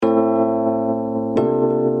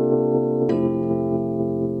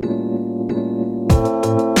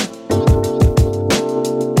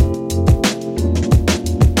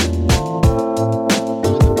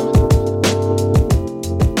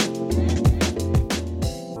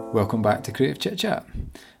Welcome back to Creative Chit Chat.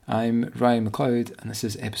 I'm Ryan McLeod and this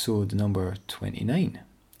is episode number 29.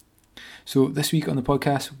 So this week on the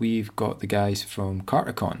podcast we've got the guys from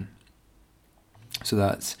Carticon. So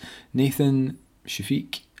that's Nathan,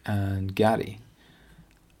 Shafiq and Gary.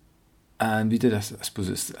 And we did, I suppose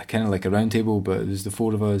it's kind of like a round table, but it was the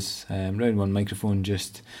four of us around one microphone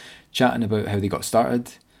just chatting about how they got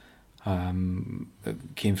started.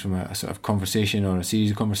 It came from a sort of conversation or a series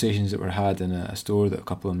of conversations that were had in a store that a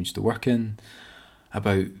couple of them used to work in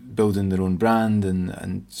about building their own brand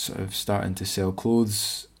and sort of starting to sell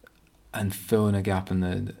clothes and filling a gap in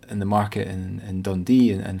the market in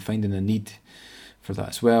Dundee and finding a need for that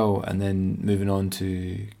as well, and then moving on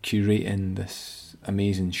to curating this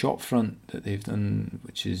amazing shop front that they've done,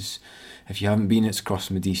 which is, if you haven't been, it's across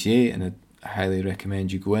from the DCA, and I highly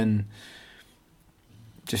recommend you go in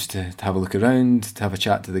just to have a look around, to have a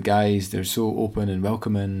chat to the guys. They're so open and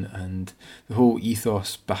welcoming, and the whole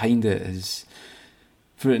ethos behind it is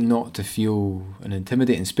for it not to feel an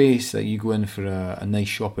intimidating space, that you go in for a nice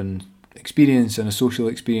shopping experience and a social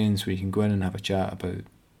experience where you can go in and have a chat about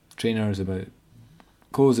trainers, about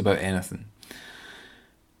clothes, about anything.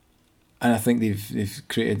 And I think they've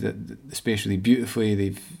created the space really beautifully.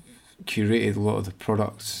 They've curated a lot of the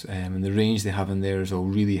products, and the range they have in there is all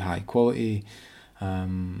really high quality.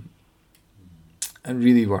 And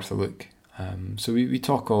really worth a look. So we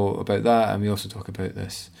talk all about that, and we also talk about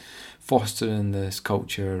this fostering this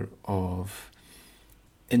culture of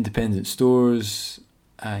independent stores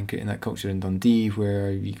and creating that culture in Dundee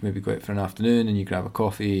where you can maybe go out for an afternoon and you grab a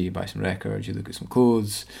coffee, you buy some records, you look at some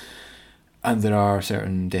clothes, and there are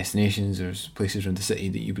certain destinations, there's places around the city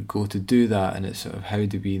that you would go to do that, and it's sort of how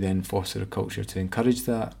do we then foster a culture to encourage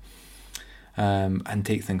that and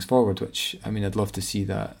take things forward, which, I mean, I'd love to see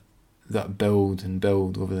that build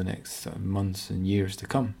over the next sort of months and years to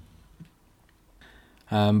come.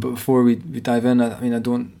 But before we dive in, I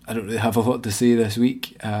don't really have a lot to say this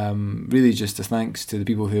week. Really just a thanks to the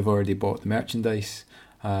people who have already bought the merchandise.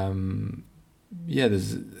 There's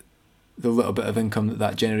the little bit of income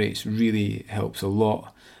that generates really helps a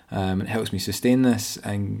lot. It helps me sustain this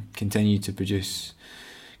and continue to produce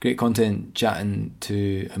great content, chatting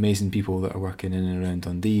to amazing people that are working in and around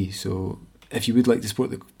Dundee. So if you would like to support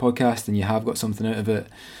the podcast and you have got something out of it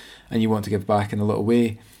and you want to give back in a little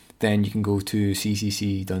way, then you can go to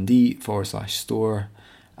cccdundee.com/store,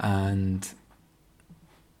 and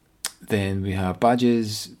then we have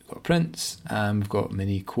badges, we've got prints, and we've got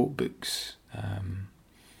mini quote books.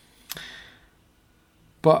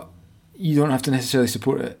 But you don't have to necessarily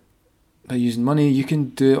support it by using money. You can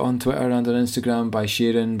do it on Twitter and on Instagram by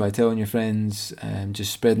sharing, by telling your friends, and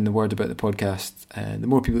just spreading the word about the podcast. The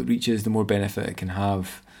more people it reaches, the more benefit it can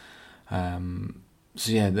have.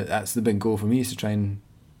 That's the big goal for me, is to try and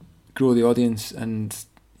grow the audience and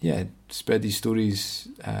spread these stories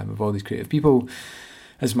of all these creative people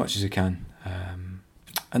as much as I can.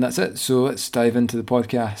 And that's it. So let's dive into the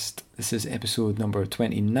podcast. This is episode number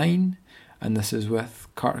 29, and this is with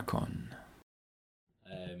Carticon.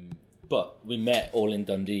 But we met all in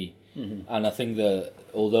Dundee, and I think that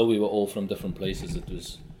although we were all from different places, it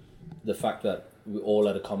was the fact that we all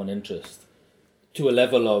had a common interest to a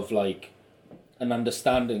level of like an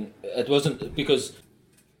understanding. It wasn't because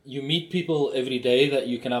you meet people every day that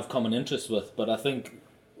you can have common interests with, but I think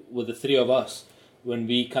with the three of us, when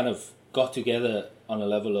we kind of got together on a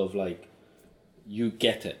level of like, you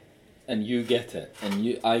get it, and you get it,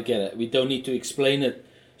 and I get it. We don't need to explain it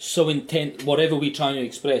so intense. Whatever we're trying to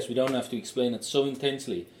express, we don't have to explain it so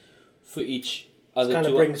intensely for each other. Kind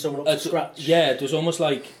of bring someone up to scratch. Yeah, it was almost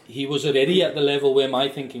like he was already at the level where my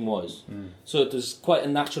thinking was. So it was quite a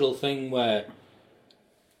natural thing where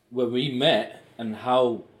we met and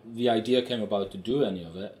how the idea came about to do any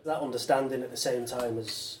of it. That understanding at the same time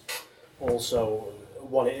as also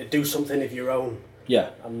wanting to do something of your own. Yeah.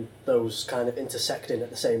 And those kind of intersecting at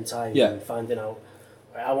the same time. Yeah. And finding out,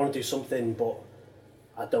 I want to do something, but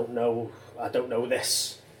I don't know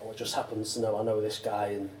this. Or it just happens to know I know this guy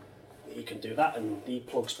and he can do that, and he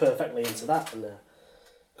plugs perfectly into that. And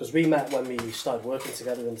because we met when we started working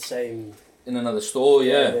together in the same... In another store,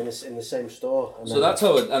 yeah. In the same store. And so that's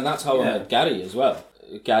how I met Gary as well.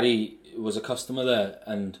 Gary was a customer there,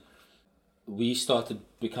 and we started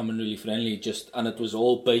becoming really friendly. And it was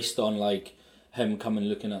all based on like him coming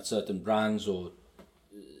looking at certain brands or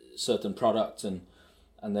certain products, and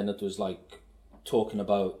then it was like talking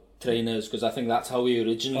about trainers, because I think that's how we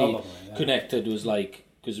originally connected, was like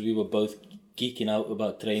because we were both geeking out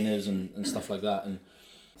about trainers and stuff like that. And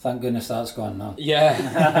thank goodness that's gone now.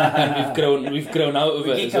 Yeah, and we've grown out of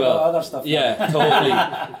it as well. About other stuff. Yeah, totally.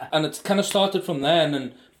 And it's kind of started from then,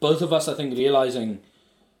 and both of us, I think, realising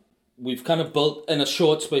we've kind of built, in a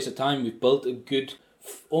short space of time, we've built a good,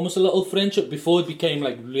 almost a little friendship before it became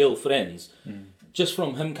like real friends. Just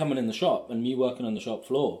from him coming in the shop and me working on the shop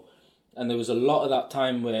floor. And there was a lot of that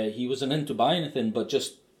time where he wasn't in to buy anything, but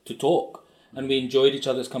just to talk. And we enjoyed each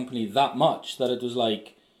other's company that much that it was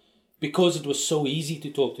like, because it was so easy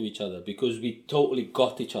to talk to each other, because we totally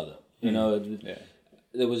got each other, you know,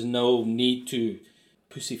 there was no need to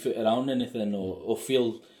pussyfoot around anything or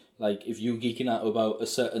feel like if you geeking out about a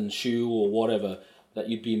certain shoe or whatever, that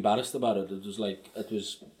you'd be embarrassed about it. It was like,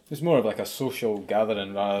 It's more of like a social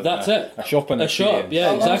gathering rather that's than it. a shopping A shop, experience.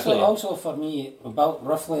 yeah, exactly. Also for me,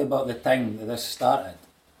 roughly about the time that this started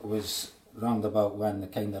was round about when the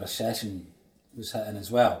kind of recession was hitting as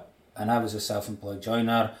well. And I was a self-employed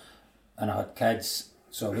joiner and I had kids,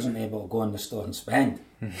 so I wasn't able to go in the store and spend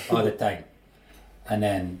all the time. And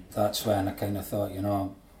then that's when I kind of thought, you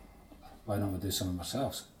know, why don't we do something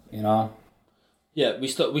ourselves, you know? Yeah,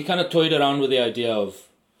 we kind of toyed around with the idea of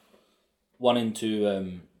wanting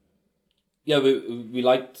to... we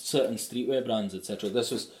liked certain streetwear brands, etc.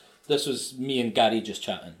 This was me and Gary just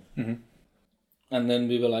chatting, and then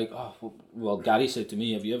we were like, well, Gary said to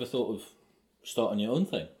me, "Have you ever thought of starting your own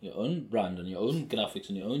thing, your own brand, and your own graphics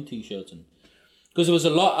and your own T-shirts?" And because there was a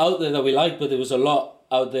lot out there that we liked, but there was a lot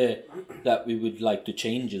out there that we would like to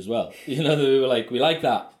change as well. You know, that we were like, we like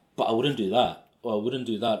that, but I wouldn't do that, or I wouldn't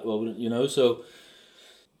do that, or I wouldn't, you know. So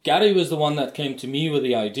Gary was the one that came to me with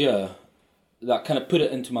the idea. That kind of put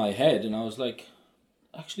it into my head, and I was like,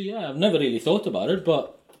 actually, yeah, I've never really thought about it,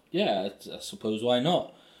 but yeah, I suppose why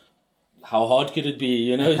not? How hard could it be,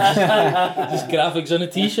 you know? Just graphics on a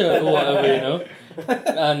T-shirt or whatever, you know?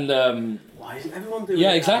 And why isn't everyone doing yeah,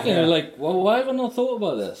 that? exactly. And we're like, well, why have I not thought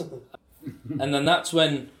about this? And then that's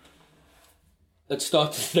when it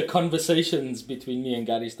started. The conversations between me and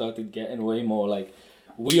Gary started getting way more like,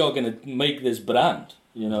 we are going to make this brand,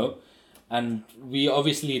 you know? And we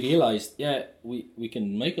obviously realised, we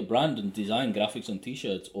can make a brand and design graphics on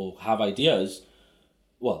T-shirts or have ideas.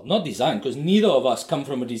 Well, not design, because neither of us come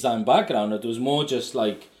from a design background. It was more just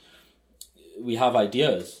like, we have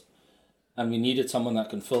ideas. And we needed someone that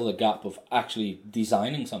can fill the gap of actually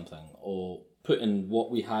designing something or putting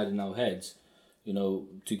what we had in our heads, you know,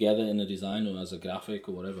 together in a design or as a graphic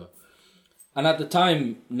or whatever. And at the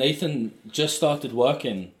time, Nathan just started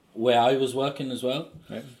working where I was working as well.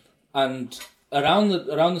 Right. And around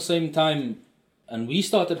the same time, and we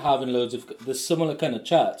started having loads of the similar kind of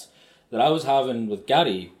chats that I was having with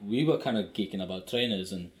Gary. We were kind of geeking about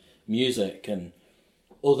trainers and music, and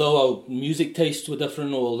although our music tastes were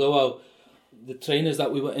different, or although the trainers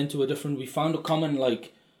that we were into were different, we found a common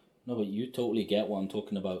like, no, but you totally get what I'm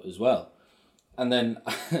talking about as well. And then,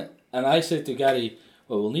 and I said to Gary,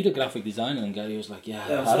 well, we'll need a graphic designer, and Gary was like, I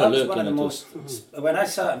had a look, and it was... When I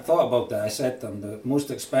sat and thought about that, I said to him, the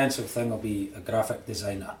most expensive thing will be a graphic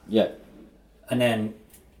designer. Yeah. And then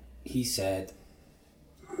he said,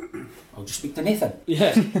 I'll just speak to Nathan.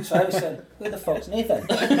 Yeah. So I said, who the fuck's Nathan?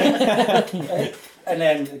 Right? And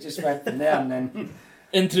then it just went from there, and then...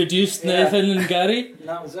 Introduced Nathan and Gary. And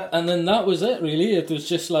that was it. And then that was it, really. It was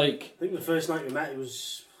just like... I think the first night we met, it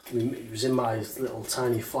was in my little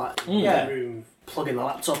tiny flat room, plugging the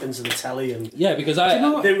laptop into the telly, and because I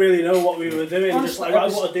didn't really know what we were doing. Honestly, Just like, I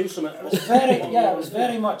want to do something. It was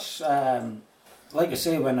very much like I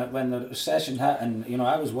say, when the recession hit, and you know,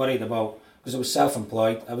 I was worried about, because I was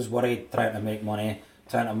self-employed, I was worried trying to make money,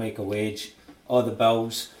 trying to make a wage, all the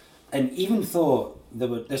bills, and even though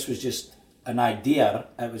this was just an idea,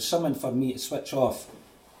 it was something for me to switch off.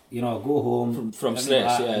 You know, go home from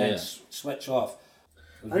stress, and then switch off.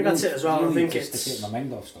 I think that's it as well. Really I think just it's to take my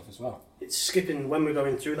mind off stuff as well. It's skipping when we're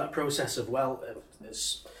going through that process of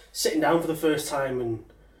it's sitting down for the first time and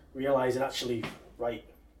realising actually, right,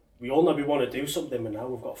 we all know we want to do something, and now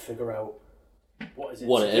we've got to figure out what is it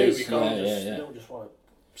what to it do. is. We can't We don't just want to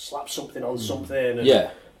slap something on something and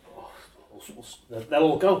they'll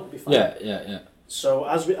all go. It'll be fine. Yeah. So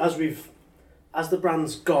as the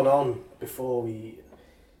brand's gone on before we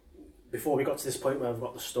got to this point where we've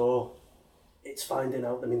got the store, it's finding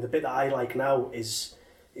out. I mean, the bit that I like now is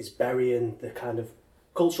burying the kind of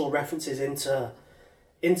cultural references into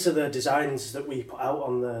the designs that we put out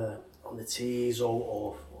on the tees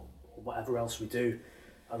or whatever else we do,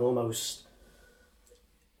 and almost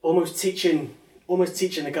teaching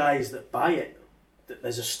the guys that buy it that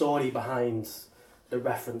there's a story behind the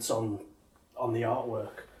reference on the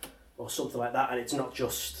artwork or something like that, and it's not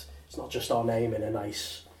just our name in a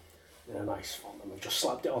nice font, and we've just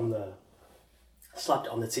slapped it on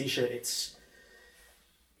the t-shirt.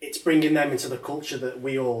 It's bringing them into the culture that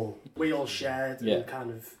we all shared, and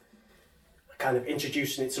kind of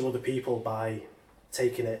introducing it to other people by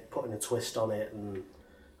taking it, putting a twist on it, and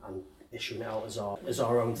issuing it out as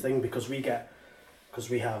our own thing, because we got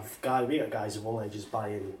guys of all ages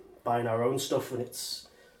buying our own stuff, and it's,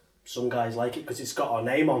 some guys like it because it's got our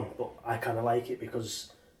name on, but I kind of like it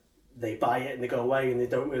because they buy it and they go away and they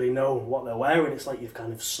don't really know what they're wearing. It's like you've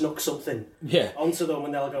kind of snuck something onto them,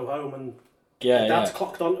 and they'll go home and dad's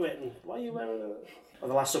clocked onto it, and why are you wearing it? Well,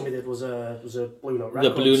 the last song we did was a Blue Note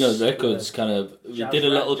Records. The Blue Note Records kind of, we did a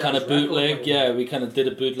little kind of bootleg, we kind of did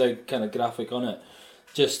a bootleg kind of graphic on it,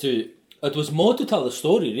 it was more to tell the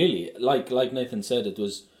story, really. Like Nathan said, it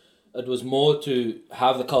was more to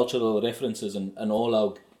have the cultural references and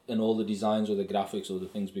all the designs or the graphics or the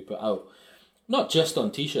things we put out, not just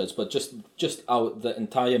on t-shirts, but just out the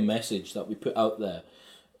entire message that we put out there.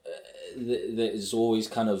 That is always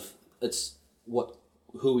kind of, it's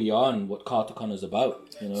who we are and what Cartercon is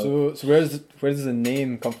about, you know. So where does the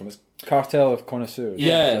name come from? It's Cartel of Connoisseurs.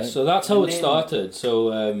 Yeah, right? so that's how it started. So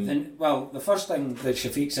the first thing that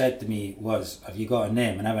Shafiq said to me was, "Have you got a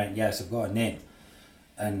name?" And I went, "Yes, I've got a name."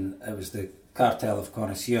 And it was the Cartel of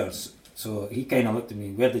Connoisseurs. So he kind of looked at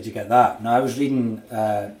me, "Where did you get that?" Now I was reading.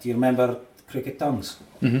 Do you remember Crooked Tongues?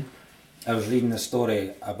 Mm-hmm. I was reading a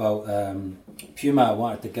story about Puma. I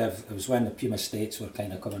wanted to give. It was when the Puma States were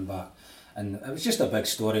kind of coming back. And it was just a big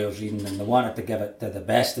story I was reading, and they wanted to give it to the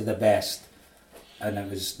best of the best. And it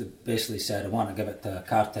was, they basically said, I want to give it to a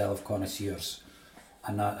Cartel of Connoisseurs.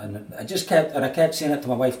 And I kept saying it to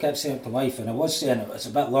my wife, and I was saying it's a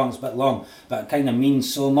bit long, but it kind of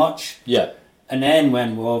means so much. Yeah. And then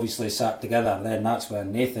when we obviously sat together, then that's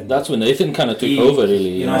when Nathan kind of took over,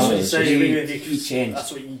 really. You know, he changed.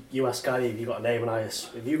 That's what you ask Gary, have you got a name? And I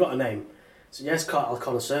asked, have you got a name? So yes, Cartel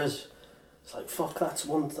Connoisseurs. It's like, fuck, that's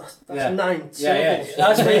 9 syllables. Yeah.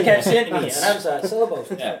 That's what he kept saying to me, and I was like,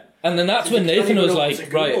 syllables. Yeah. And then that's when Nathan was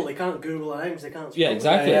like, right. They can't Google their names, they can't. Yeah,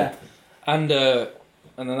 exactly. Yeah. And then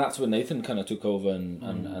that's when Nathan kind of took over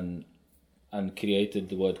and created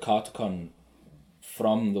the word Cartercon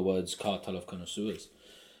from the words Cartel of Connoisseurs,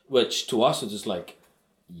 which to us was just like,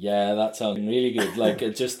 yeah, that sounds really good. Like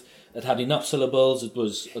it had enough syllables. It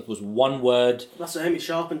was one word. That's it. It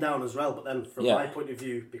sharpened down as well. But then, from my point of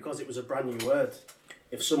view, because it was a brand new word,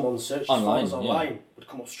 if someone searched for us online, it would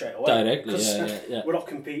come up straight away directly. Yeah. We're not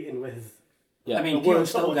competing with. Yeah. I mean, people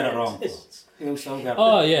still get it wrong. People still get it.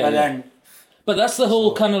 Oh yeah. But that's the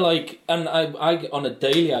whole kind of like, and I on a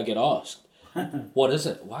daily I get asked, what is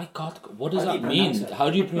it? Why God? What does that mean? How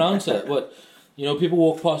do you pronounce it? What? You know, people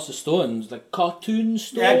walk past the store and it's like, cartoon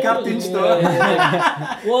store? Yeah, cartoon store.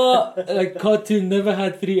 Like, what? Like, cartoon never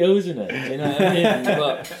had 3 O's in it. You know what I mean?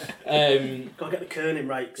 But, gotta get the kerning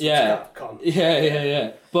right. Yeah.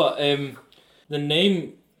 But the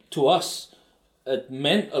name, to us, it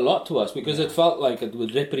meant a lot to us because it felt like it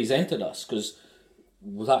represented us, because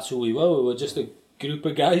that's who we were. We were just a group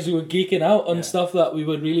of guys who were geeking out on stuff that we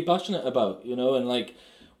were really passionate about, you know, and like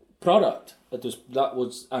product.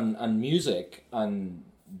 And music and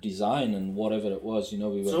design and whatever it was, you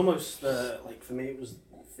know, It's almost like for me, it was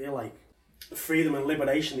feel like freedom and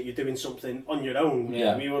liberation that you're doing something on your own.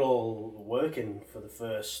 Yeah. We were all working for the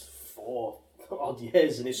first 4 odd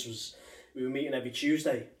years, and we were meeting every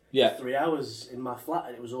Tuesday. Yeah. 3 hours in my flat,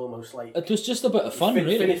 and it was almost like it was just a bit of fun,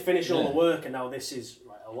 really. Finish all the work, and now this is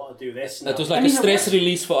right. I want to do this. Now. It was like a stress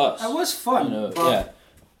release for us. It was fun, you know, but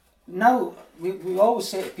now we always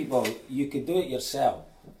say to people, you could do it yourself.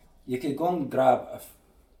 You could go and grab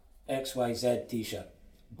a XYZ t-shirt,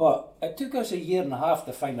 but it took us 1.5 years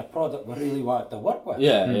to find a product we really wanted to work with.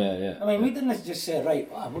 Yeah. I mean, we didn't just say, right,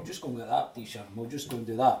 we'll just go and get that t-shirt and we'll just go and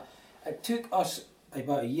do that. It took us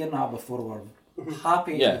about 1.5 years before we were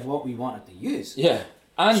happy with what we wanted to use. Yeah,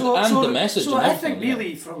 and the message. So I think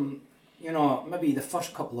really from, you know, maybe the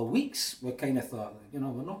first couple of weeks, we kind of thought, you know,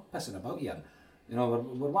 we're not pissing about here. You know,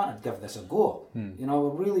 we're wanting to give this a go. You know,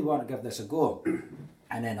 we really want to give this a go.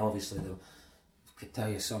 And then obviously they could tell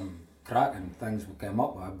you some cracking things we came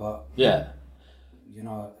up with, but you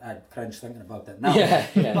know, I'd cringe thinking about it now.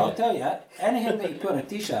 But I'll tell you, anything that you put on a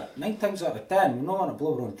t-shirt, 9 times out of 10, we don't want to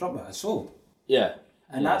blow our own trumpet, it's sold. Yeah.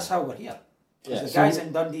 And that's how we're here. Because the guys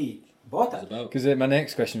in Dundee bought it. Because my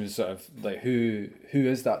next question was sort of like, who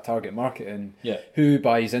is that target market, and who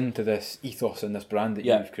buys into this ethos and this brand that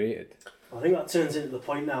you've created? I think that turns into the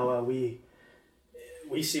point now where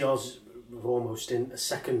we see us almost in a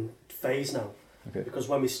second phase now. Okay. Because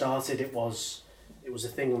when we started, it was a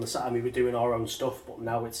thing on the side, and we were doing our own stuff. But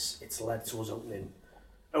now it's led to us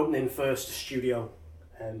opening first a studio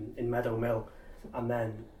in Meadow Mill, and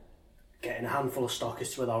then getting a handful of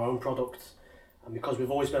stockists with our own product. And because we've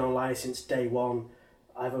always been online since day one,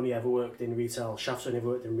 I've only ever worked in retail. Shaf's only ever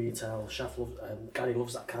worked in retail. Gary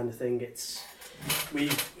loves that kind of thing.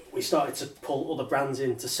 We started to pull other brands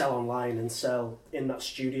in to sell online and sell in that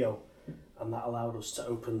studio, and that allowed us to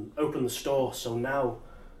open the store. So now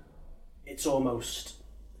it's almost,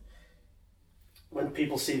 when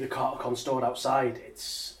people see the Cartercon store outside,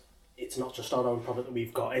 it's not just our own product that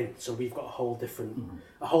we've got in. So we've got a whole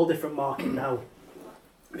different market now,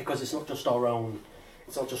 because it's not just our own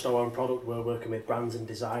product. We're working with brands and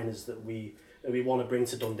designers that we want to bring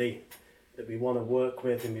to Dundee, that we want to work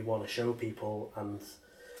with and we want to show people. And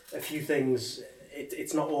a few things,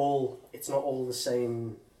 it's not all the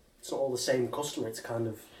same. It's not all the same customer. It's kind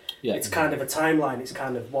of a timeline. It's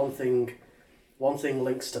kind of one thing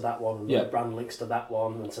links to that one, and the brand links to that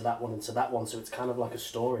one, and to that one, and to that one. So it's kind of like a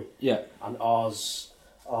story. Yeah. And ours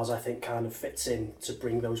I think kind of fits in to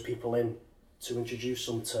bring those people in, to introduce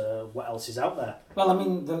them to what else is out there. Well, I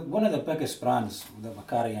mean, one of the biggest brands that we're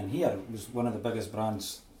carrying here was one of the biggest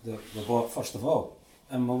brands that we bought first of all,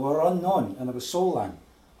 and we were unknown, and it was Solan.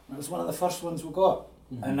 It was one of the first ones we got,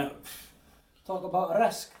 and talk about a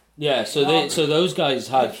risk. Yeah, so those guys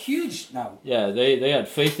had huge now. Yeah, they had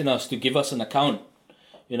faith in us to give us an account.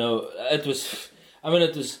 You know, it was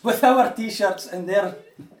with our t-shirts and their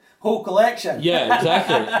whole collection. Yeah,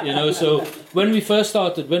 exactly. You know, so when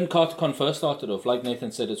Cartercon first started off, like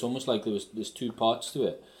Nathan said, it's almost like there's two parts to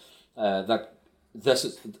it.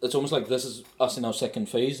 It's almost like this is us in our second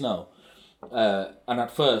phase now. And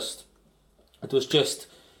at first, it was just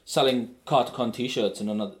selling Cartercon t-shirts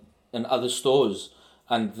in other stores,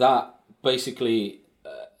 and that basically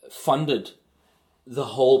funded the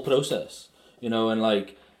whole process. You know, and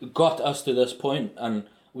like got us to this point, and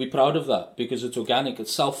we're proud of that because it's organic,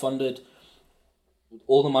 it's self-funded.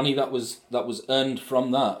 All the money that was earned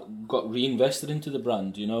from that got reinvested into the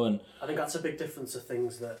brand, you know. And I think that's a big difference of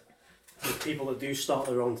things, that the people that do start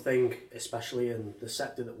their own thing, especially in the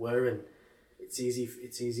sector that we're in, it's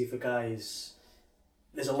easy for guys.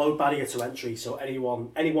 There's a low barrier to entry, so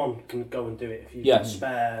anyone can go and do it. If you can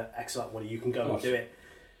spare X amount of money, you can go and do it.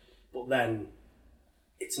 But then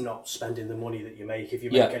it's not spending the money that you make. If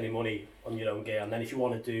you make any money on your own gear, and then if you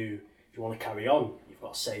want to carry on, you've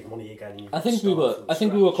got to save money again. I think we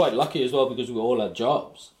were quite lucky as well, because we all had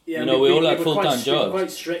jobs. Yeah, you know, we all had full-time jobs. We were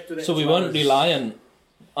quite strict with it. So we weren't relying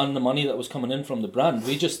on the money that was coming in from the brand.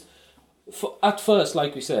 We just, at first,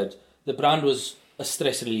 like we said, the brand was a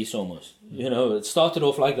stress release almost. You know, it started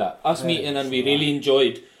off like that. Us meeting, and we really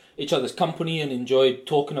enjoyed each other's company and enjoyed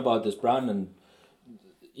talking about this brand and,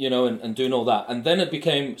 you know, and doing all that. And then it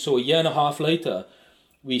became, so a year and a half later,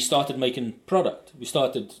 we started making product. We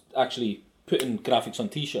started actually putting graphics on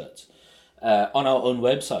t-shirts on our own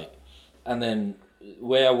website. And then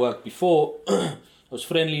where I worked before, I was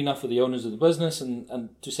friendly enough with the owners of the business and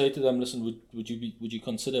to say to them, listen, would you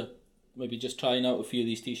consider maybe just trying out a few of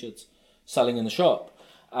these t-shirts, selling in the shop?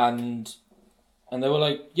 And they were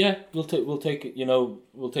like, yeah, we'll take it, you know,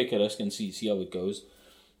 we'll take a risk and see how it goes.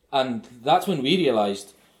 And that's when we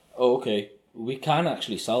realised, oh, okay, we can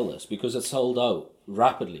actually sell this, because it sold out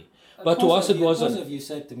rapidly. But to us, it wasn't. Both of you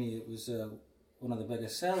said to me it was one of the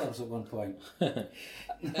biggest sellers at one point.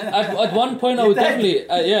 at one point, I would definitely,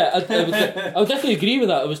 I would definitely agree with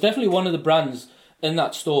that. It was definitely one of the brands in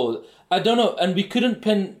that store. I don't know, and we couldn't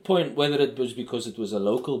pinpoint whether it was because it was a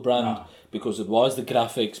local brand, because it was the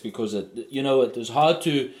graphics, because it was hard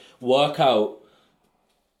to work out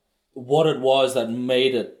what it was that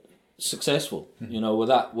made it successful, you know, with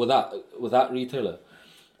that retailer.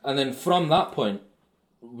 And then from that point,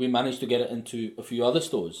 we managed to get it into a few other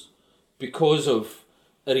stores because of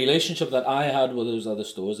a relationship that I had with those other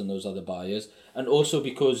stores and those other buyers, and also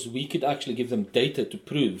because we could actually give them data to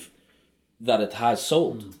prove that it has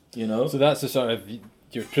sold, you know. So that's the sort of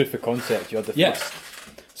your proof of concept. You had the first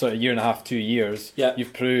sort of year and a half, 2 years. Yeah.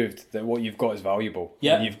 You've proved that what you've got is valuable.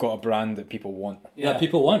 Yeah. And you've got a brand that people want. Yeah,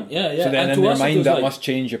 people want. Yeah. So then in their mind, that must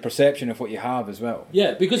change your perception of what you have as well.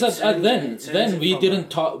 Yeah, because then we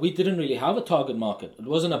didn't really have a target market. It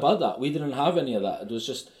wasn't about that. We didn't have any of that. It was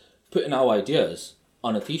just putting our ideas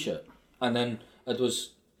on a t-shirt, and then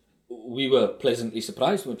we were pleasantly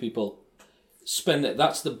surprised when people spend it.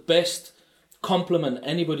 That's the best compliment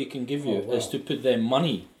anybody can give you, is to put their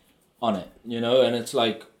money on it, you know. And it's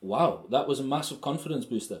like, wow, that was a massive confidence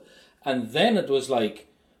booster. And then it was like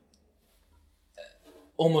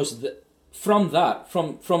almost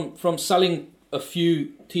from selling a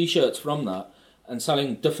few t-shirts from that and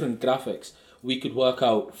selling different graphics, we could work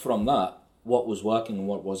out from that what was working and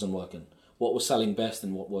what wasn't working, what was selling best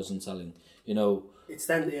and what wasn't selling, you know. It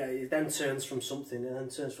then turns from something, and then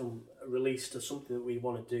turns from a release to something that we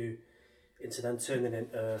want to do, into then turning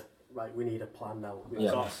into right, we need a plan now.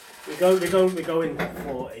 Yeah. We're going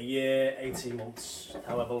for a year, 18 months,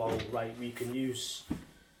 however long. Right, we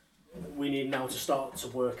need now to start to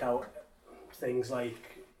work out things like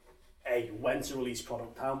when to release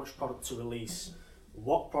product, how much product to release,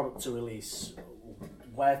 what product to release,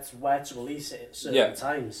 where to release it at certain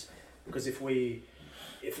times. Because if we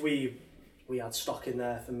had stock in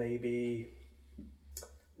there for maybe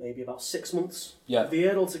about 6 months of the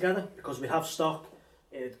year altogether, because we'd have stock,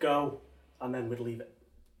 it'd go, and then we'd leave it.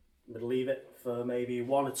 We'd leave it for maybe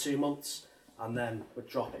 1 or 2 months, and then we'd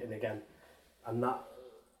drop it in again, and that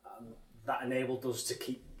enabled us to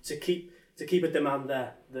keep a demand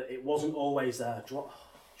there. That it wasn't always there. Do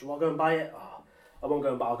you want to go and buy it? Oh, I won't go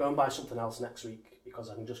and buy. I'll go and buy something else next week because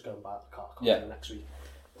I can just go and buy the car next week.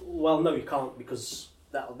 Well, no, you can't, because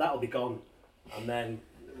that'll be gone, and then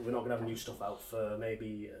we're not going to have new stuff out for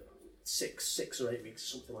maybe 6 or 8 weeks,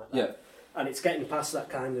 something like that. Yeah. And it's getting past that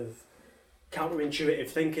kind of counterintuitive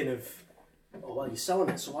thinking of, oh, well, you're selling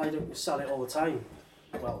it, so why don't you sell it all the time?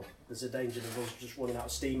 Well, there's a danger of us just running out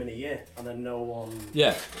of steam in a year, and then no one...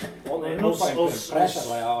 Yeah. No point putting pressure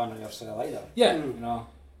like that on yourself either. Yeah. You know?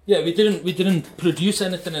 Yeah, we didn't produce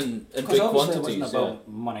anything in big quantities. It wasn't about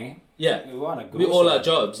money. Yeah. We all had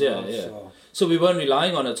jobs, yeah. So we weren't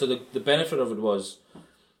relying on it. So the benefit of it was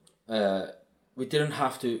we didn't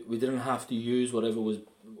have to use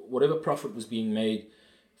whatever profit was being made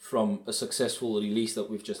from a successful release that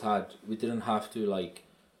we've just had. We didn't have to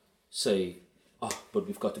say, oh, but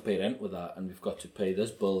we've got to pay rent with that, and we've got to pay this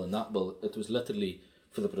bill and that bill. It was literally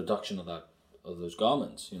for the production of those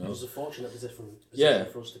garments, you know. It was a fortunate position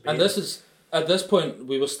for us to be in. And at this point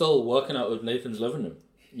we were still working out of Nathan's living room.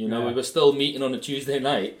 You know, we were still meeting on a Tuesday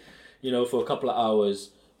night, you know, for a couple of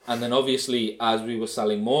hours, and then obviously as we were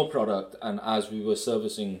selling more product and as we were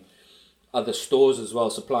servicing other stores as well,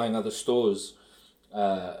 supplying other stores,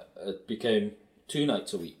 it became 2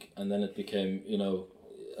 nights a week, and then it became, you know,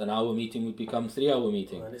 an hour meeting would become 3 hour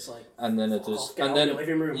meeting, and it's like, and then it was, and then then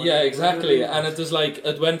living room, exactly, and it was like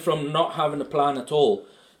it went from not having a plan at all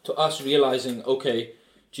to us realizing, okay,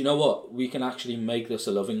 do you know what, we can actually make this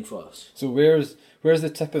a living for us. So where's the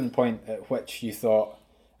tipping point at which you thought,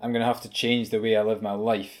 I'm going to have to change the way I live my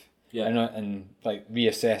life, and like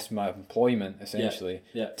reassess my employment essentially,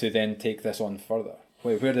 to then take this on further?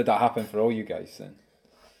 Where did that happen for all you guys then?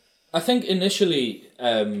 I think initially,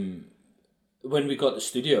 when we got the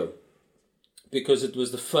studio, because it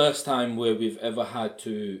was the first time where we've ever had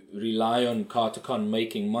to rely on Carticon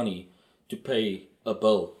making money to pay a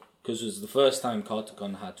bill, because it was the first time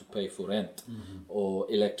Carticon had to pay for rent or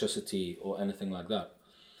electricity or anything like that.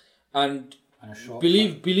 And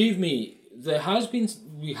believe me,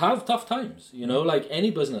 we have tough times, you know, like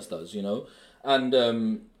any business does, you know,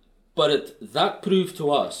 and but that proved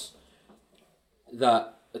to us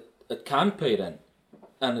that it can pay rent,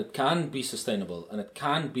 and it can be sustainable, and it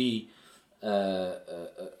can be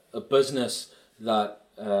a business that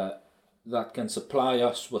can supply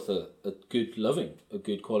us with a good living, a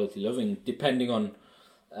good quality living, depending on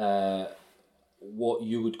what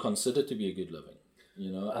you would consider to be a good living.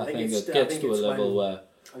 You know, I think it gets to a level where...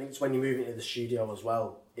 I think it's when you move into the studio as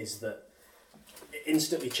well, is that it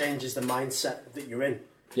instantly changes the mindset that you're in.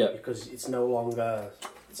 Yeah. Because it's no longer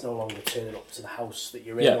turning up to the house that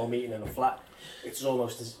you're in or meeting in a flat. It's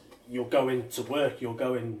almost as you're going to work. You're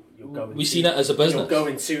going. We see that as a business. You're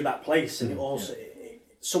going to that place, and it also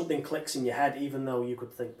something clicks in your head, even though you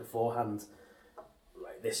could think beforehand,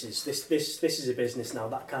 right? This is a business now.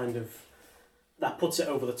 That puts it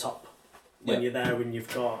over the top. When you're there, when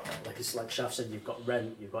you've got, like Shav said, you've got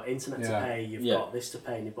rent, you've got internet to pay, you've got this to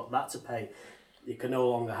pay, and you've got that to pay. You can no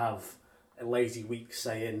longer have a lazy week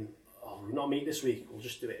saying, oh, we'll not meet this week, we'll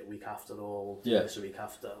just do it a week after, or we'll do this a week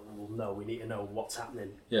after. Well, no, we need to know what's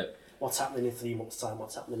happening. Yeah. What's happening in 3 months' time,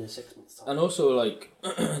 what's happening in 6 months' time. And also, like,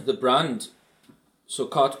 the brand, so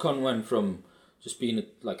Carticon went from just being a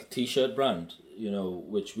t-shirt brand, you know,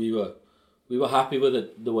 which we were happy with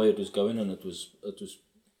it, the way it was going, and it was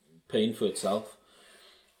paying for itself.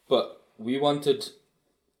 But we wanted,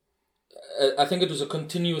 I think it was a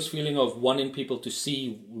continuous feeling of wanting people to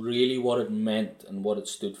see really what it meant and what it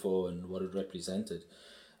stood for and what it represented.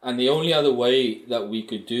 And the only other way that we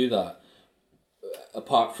could do that,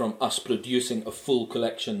 apart from us producing a full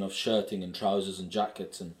collection of shirting and trousers and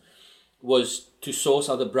jackets, was to source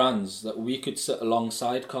other brands that we could sit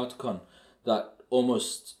alongside Carticon that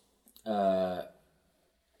almost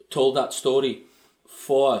told that story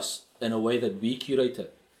for us in a way that we curate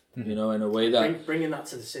it, you know, in a way that... Bringing that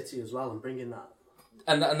to the city as well, and bringing that...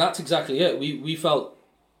 And that's exactly it. We felt,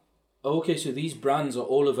 okay, so these brands are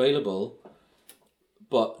all available,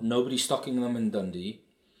 but nobody's stocking them in Dundee.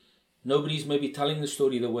 nobody's maybe telling the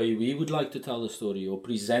story the way we would like to tell the story, or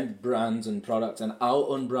present brands and products and our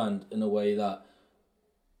own brand in a way that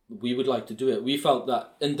we would like to do it. We felt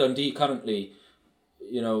that in Dundee currently,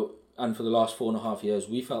 you know, and for the last 4.5 years,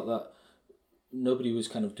 we felt that nobody was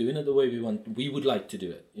kind of doing it the way we would like to do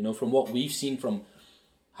it, you know, from what we've seen, from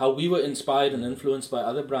how we were inspired and influenced by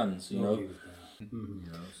other brands, you know.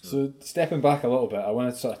 So stepping back a little bit, I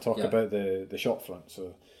wanted to sort of talk about the shop front.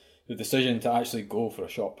 So the decision to actually go for a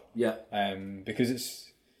shop. Yeah. Because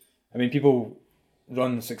people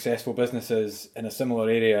run successful businesses in a similar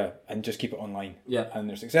area and just keep it online. Yeah. And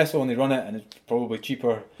they're successful and they run it and it's probably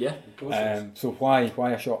cheaper. Yeah. So why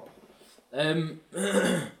a shop?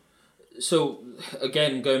 So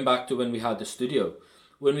again, going back to when we had the studio,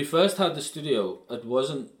 when we first had the studio,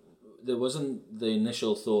 there wasn't the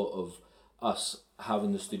initial thought of us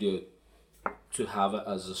having the studio to have it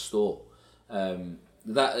as a store.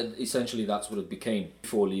 That essentially that's what it became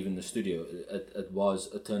before leaving the studio.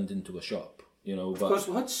 It turned into a shop, you know. But of course,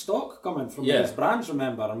 we had stock coming from these brands,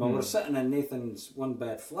 remember, and we were sitting in Nathan's one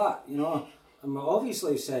bed flat, you know, and we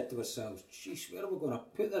obviously said to ourselves, "Geez, where are we going to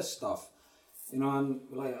put this stuff?" You know, and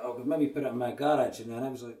we're like, "I could maybe put it in my garage," and then I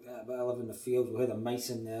was like, "But I live in the field. We had a mice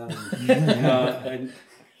in there," and, you know,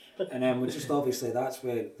 and then we just obviously that's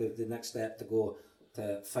where the next step to go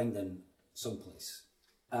to finding someplace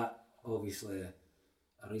at obviously a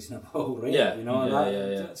reasonable rate, you know.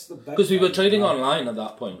 That's the big because we were thing, trading you know? online at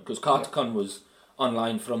that point, because Cartercon was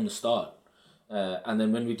online from the start, and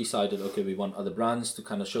then when we decided, okay, we want other brands to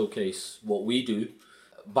kind of showcase what we do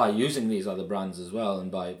by using these other brands as well,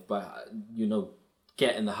 and by you know,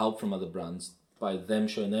 getting the help from other brands by them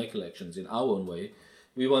showing their collections in our own way,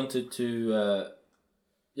 we wanted to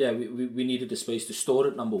we needed a space to store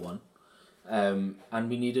it, number one, and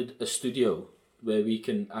we needed a studio where we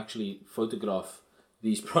can actually photograph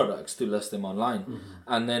these products to list them online.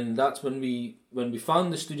 And then that's when we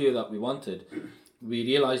found the studio that we wanted, we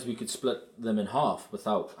realized we could split them in half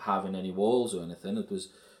without having any walls or anything. It was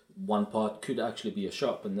one part could actually be a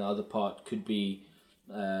shop and the other part could be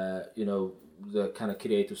you know, the kind of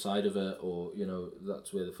creative side of it, or, you know,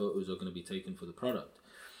 that's where the photos are going to be taken for the product.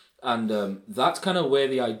 And that's kind of where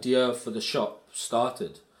the idea for the shop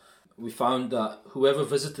started. We found that whoever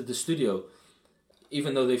visited the studio,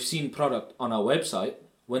 even though they've seen product on our website,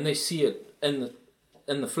 when they see it in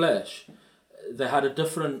the flesh, they had a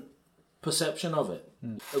different perception of it.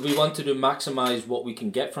 We wanted to maximize what we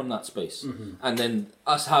can get from that space. And then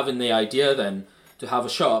us having the idea then to have a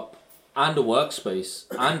shop and a workspace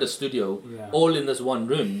and a studio all in this one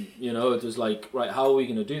room, you know, it was like, right, how are we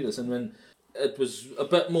going to do this? And then it was a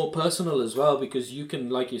bit more personal as well, because you can,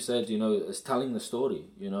 like you said, you know, it's telling the story,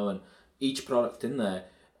 you know, and each product in there,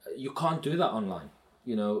 you can't do that online,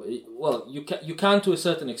 you know. Well, you can to a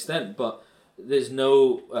certain extent, but there's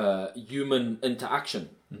no human interaction,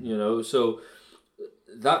 you know. So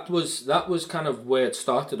that was kind of where it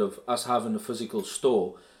started, of us having a physical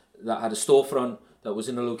store that had a storefront that was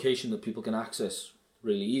in a location that people can access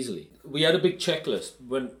really easily. We had a big checklist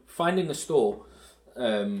when finding a store.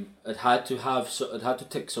 It had to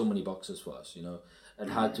tick so many boxes for us, you know. It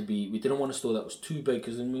had to be, we didn't want a store that was too big,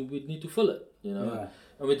 because then we'd need to fill it, you know.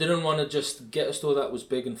 And we didn't want to just get a store that was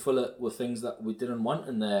big and fill it with things that we didn't want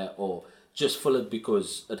in there, or just fill it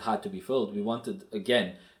because it had to be filled. We wanted,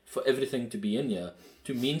 again, for everything to be in here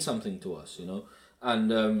to mean something to us, you know.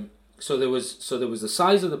 And so there was the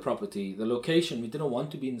size of the property, the location. We didn't want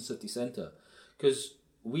to be in the city centre, because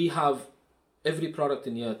we have every product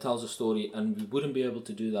in here tells a story, and we wouldn't be able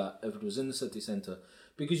to do that if it was in the city centre,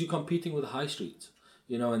 because you're competing with the high street,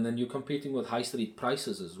 you know, and then you're competing with high street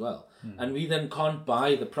prices as well. And we then can't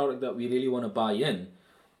buy the product that we really want to buy in,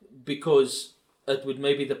 because it would,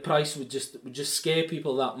 maybe the price would just scare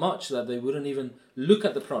people that much that they wouldn't even look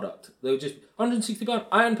at the product. They would just, £160,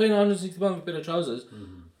 I am paying £160 for a pair of trousers,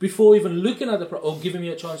 before even looking at the product or giving me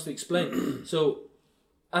a chance to explain. So,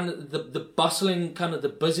 and the bustling, kind of the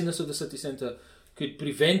busyness of the city centre could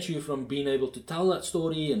prevent you from being able to tell that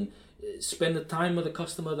story and spend the time with the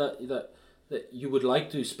customer that you would like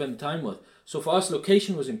to spend time with. So for us,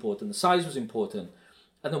 location was important, the size was important,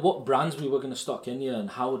 and then what brands we were going to stock in here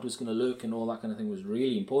and how it was going to look and all that kind of thing was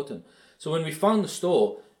really important. So when we found the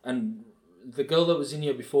store, and the girl that was in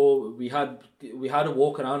here before, we had a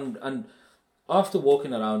walk around, and after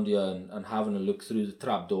walking around here and having a look through the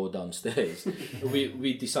trapdoor downstairs,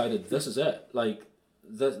 we decided this is it. Like,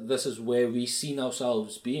 this is where we seen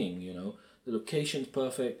ourselves being, you know. The location's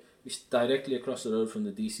perfect. It's directly across the road from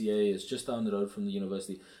the DCA. It's just down the road from the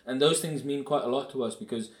university. And those things mean quite a lot to us,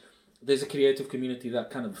 because there's a creative community that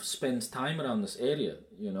kind of spends time around this area,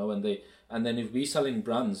 you know. And then if we're selling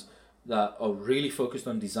brands, that are really focused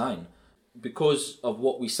on design. Because of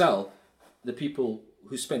what we sell, the people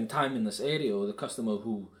who spend time in this area, or the customer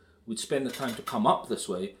who would spend the time to come up this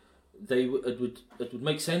way, it would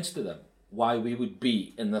make sense to them why we would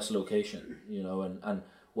be in this location, you know, and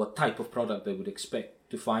what type of product they would expect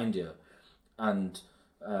to find here. And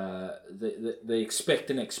they expect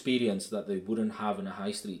an experience that they wouldn't have in a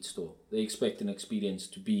high street store. They expect an experience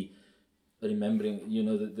to be remembering, you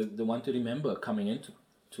know, they want to remember coming into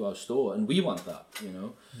our store, and we want that, you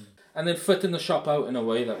know. And then fitting the shop out in a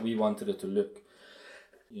way that we wanted it to look,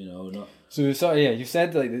 you know. Not So yeah, you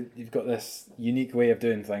said like you've got this unique way of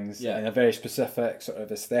doing things in a very specific sort of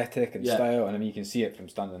aesthetic and style, and I mean you can see it from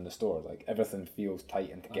standing in the store. Like everything feels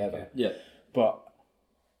tight and together. Okay. Yeah. But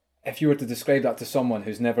if you were to describe that to someone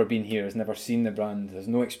who's never been here, has never seen the brand, has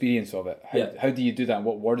no experience of it, how do you do that? And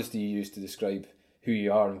what words do you use to describe who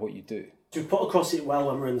you are and what you do? To put across it well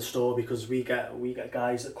when we're in the store, because we get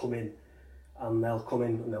guys that come in, and they'll come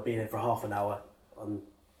in and they'll be in for half an hour, and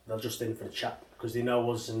they're just in for a chat because they know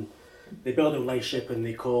us, and they build a relationship, and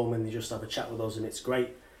they come and they just have a chat with us, and it's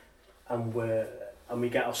great. And we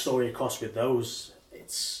get our story across with those.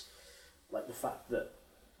 It's like the fact that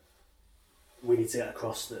we need to get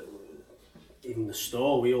across that even the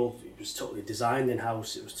store, it was totally designed in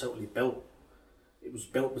house. It was totally built. It was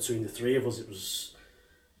built between the three of us. It was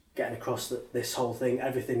getting across that this whole thing,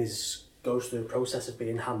 everything goes through a process of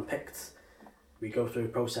being hand-picked. We go through a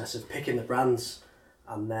process of picking the brands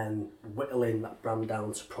and then whittling that brand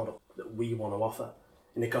down to product that we want to offer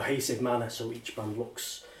in a cohesive manner, so each brand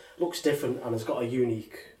looks different and has got a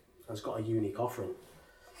unique offering.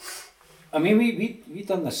 I mean, we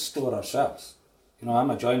done this store ourselves. You know, I'm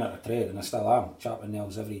a joiner at trade, and I still am, chopping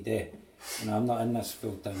nails every day. You know, I'm not in this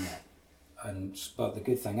full time yet. But the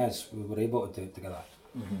good thing is, we were able to do it together.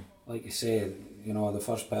 Mm-hmm. Like you say, you know, the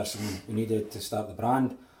first person we needed to start the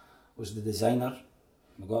brand was the designer.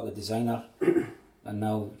 We got the designer, and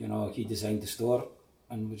now, you know, he designed the store,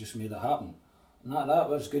 and we just made it happen. And that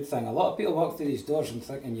was a good thing. A lot of people walk through these doors and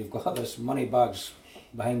thinking you've got this money bags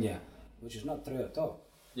behind you, which is not true at all.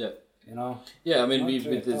 Yeah. You know. Yeah, I mean,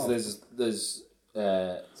 there's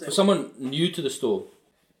for someone new to the store,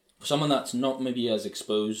 for someone that's not maybe as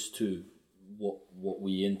exposed to what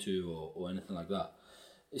we into or anything like that.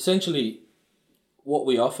 Essentially, what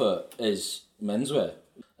we offer is menswear.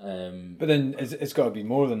 But then it's got to be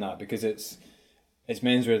more than that, because it's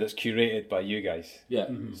menswear that's curated by you guys. Yeah.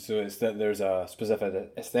 Mm-hmm. So it's that there's a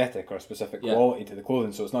specific aesthetic or a specific quality to the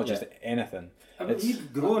clothing. So it's not just anything. I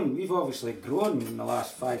mean, we've obviously grown in the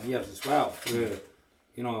last 5 years as well through,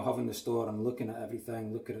 you know, having the store and looking at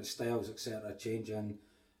everything, looking at styles, etc., changing,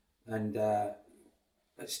 and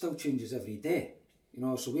it still changes every day. You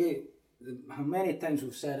know, so how many times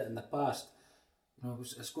we've said it in the past, you know,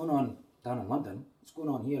 it's going on down in London, it's going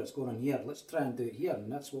on here, let's try and do it here,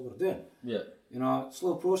 and that's what we're doing. Yeah. You know,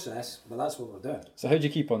 slow process, but that's what we're doing. So how do you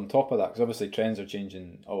keep on top of that? Because obviously trends are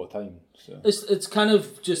changing all the time. So it's kind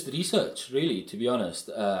of just research, really, to be honest.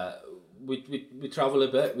 We travel a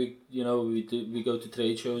bit. We go to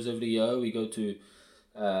trade shows every year. We go to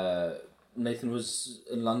Nathan was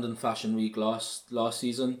in London Fashion Week last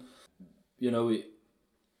season. You know,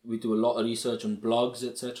 we do a lot of research on blogs,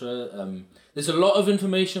 etc. There's a lot of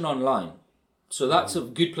information online, so that's a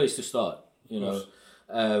good place to start. You know,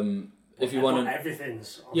 if you want to,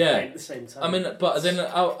 everything's online at the same time. I mean, but then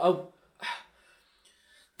I'll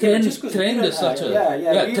trend is such a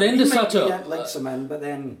trend is such a like some in, but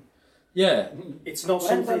then it's not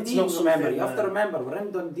something. It's not something. You have to remember, we're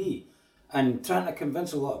in Dundee, and trying to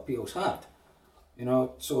convince a lot of people's hard. You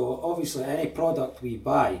know, so obviously any product we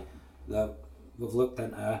buy that we've looked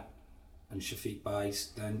into and Shafiq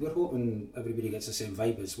buys, then we're hoping everybody gets the same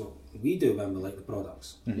vibe as what we do when we like the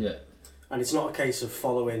products. Mm-hmm. Yeah, and it's not a case of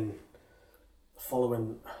following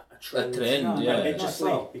a trend.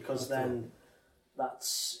 Religiously, because then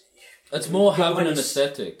it's more having an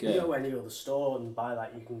aesthetic. You go any other store and buy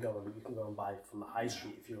that, you can go and buy from the high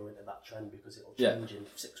street if you're into that trend, because it'll change in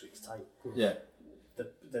 6 weeks' time. Yeah.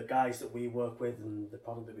 The guys that we work with and the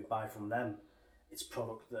product that we buy from them, it's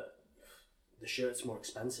product that the shirt's more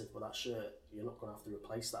expensive, but that shirt, you're not going to have to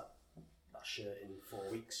replace that shirt in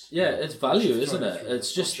 4 weeks. Yeah, it's value, isn't it?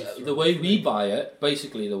 It's just the way we buy it.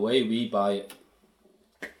 Basically, the way we buy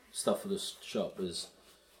stuff for the shop is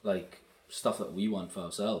like stuff that we want for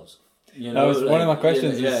ourselves. You know, that was one of my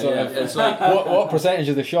questions. It's like what percentage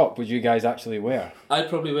of the shop would you guys actually wear? I'd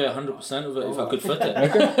probably wear 100% of it if I could fit it.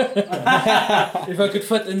 If I could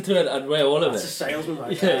fit into it, I'd wear all of it. That's a salesman,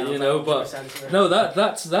 right? Yeah, you know, but no,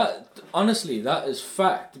 that's honestly, that is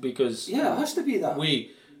fact, because it has to be that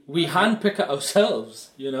we handpick it ourselves.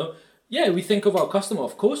 You know, Yeah, we think of our customer.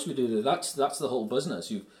 Of course we do. That's the whole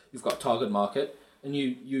business. You've got target market, and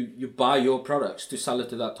you buy your products to sell it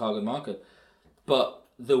to that target market. But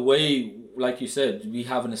the way, like you said, we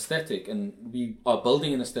have an aesthetic, and we are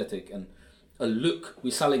building an aesthetic and a look.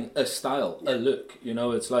 We're selling a style, a look. You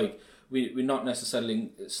know, it's like we're not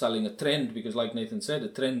necessarily selling a trend, because, like Nathan said, a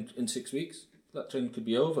trend in 6 weeks, that trend could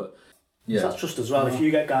be over. Yeah, that's just as well. If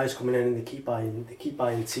you get guys coming in and they keep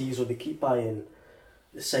buying teas, or they keep buying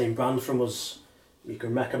the same brand from us, you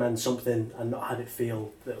can recommend something and not have it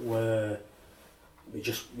feel that we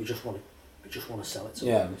just want to sell it to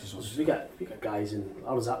them. If we get guys in,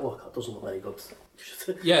 how does that look? That doesn't look very good.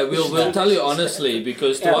 Yeah, we'll tell you honestly,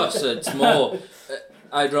 because to us it's more.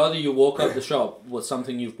 I'd rather you walk out the shop with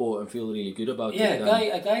something you've bought and feel really good about it.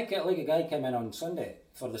 A guy came in on Sunday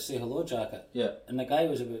for the Say Hello jacket. Yeah. And the guy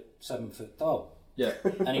was about 7 foot tall. Yeah.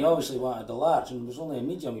 And he obviously wanted the large, and it was only a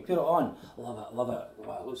medium. He put it on. Love it.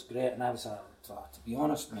 Wow, it looks great. And I was like, to be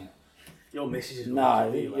honest, mate. Your missus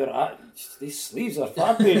is these sleeves are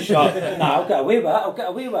far too short. I'll get away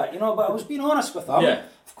with it. You know, but I was being honest with him. Yeah.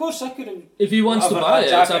 Of course I could have. If he wants to buy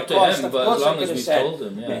it, it's up to him, but as long as we've told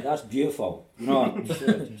him, Mate, that's beautiful. You know,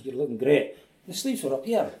 you're looking great. The sleeves were up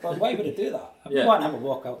here, but why would he do that? I don't want him to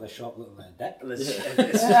walk out the shop looking like a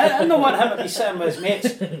dick. I don't want him to be sitting with his mates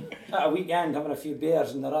at a weekend having a few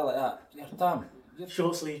beers and they're all like that. You're damn.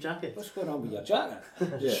 Short sleeve jacket. What's going on with your jacket?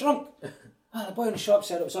 Shrunk. The boy in the shop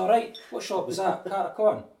said it was alright. What shop was that?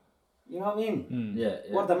 Carter-Con. You know what I mean? Yeah.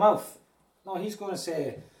 Word of mouth. No, he's going to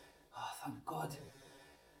say, oh, thank God.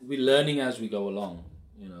 We're learning as we go along,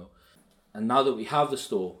 you know. And now that we have the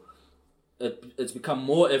store, it's become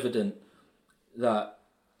more evident that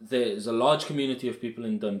there's a large community of people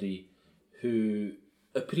in Dundee who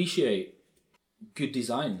appreciate good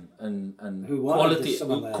design and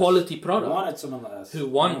quality product. Who wanted someone like us. Who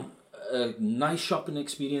want a nice shopping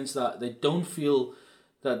experience, that they don't feel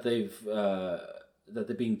that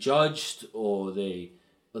they're being judged, or they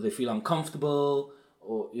feel uncomfortable,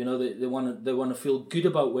 or you know they want to feel good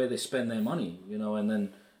about where they spend their money, you know, and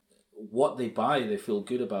then what they buy they feel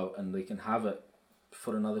good about, and they can have it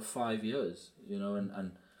for another 5 years, you know,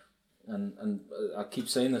 and I keep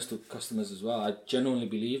saying this to customers as well. I genuinely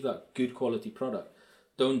believe that good quality product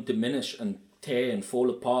don't diminish and tear and fall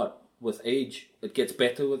apart with age. It gets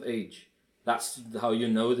better with age. That's how you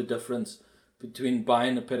know the difference between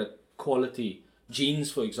buying a pair of quality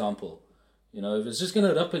jeans, for example. You know, if it's just going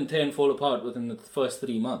to rip and tear and fall apart within the first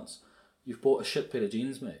 3 months, you've bought a shit pair of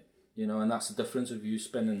jeans, mate. You know, and that's the difference of you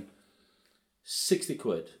spending 60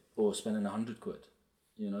 quid or spending 100 quid.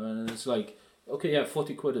 You know, and it's like, okay, yeah,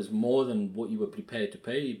 40 quid is more than what you were prepared to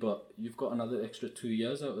pay, but you've got another extra 2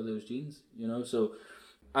 years out of those jeans, you know, so,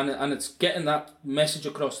 and it's getting that message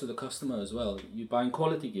across to the customer as well. You're buying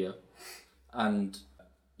quality gear, and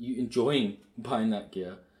you enjoying buying that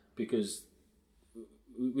gear, because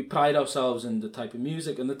we pride ourselves in the type of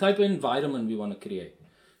music and the type of environment we want to create,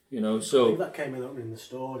 you know, so. I think that came in the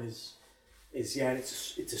store is it's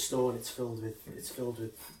a store, and it's filled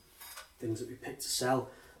with things that we pick to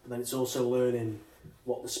sell, but then it's also learning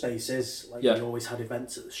what the space is. Like we always had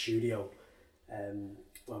events at the studio,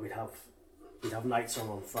 where we'd have nights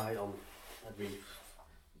on Friday, on every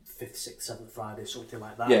 5th, 6th, 7th Friday, something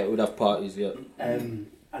like that. Yeah, we'd have parties, yeah.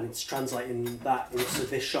 And it's translating that into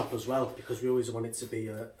this shop as well, because we always want it to be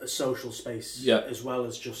a social space, as well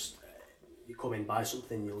as just you come in, buy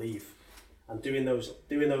something, you leave. And doing those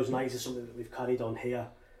nights is something that we've carried on here,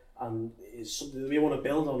 and it's something that we want to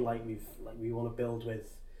build on. We want to build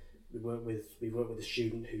with. We work with a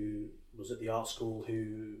student who was at the art school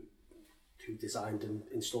who designed and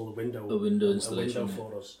installed a window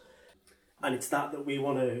for us, and it's that we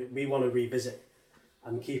want to revisit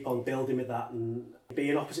and keep on building with that. And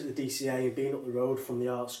being opposite the DCA and being up the road from the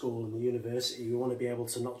art school and the university, we want to be able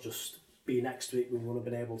to not just be next to it. We want to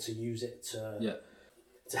be able to use it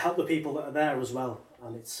to help the people that are there as well.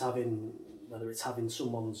 And it's having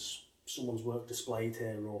someone's work displayed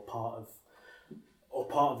here or part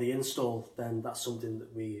of the install, then that's something that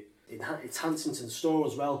it's enhancing to the store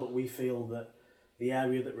as well. But we feel that the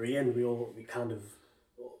area that we're in, we kind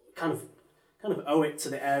of owe it to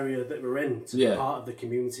the area that we're in to be part of the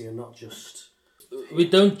community, and not just. We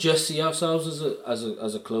don't just see ourselves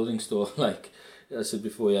as a clothing store. Like I said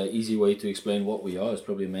before, easy way to explain what we are is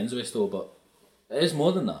probably a menswear store, but it is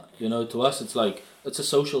more than that. You know, to us, it's like it's a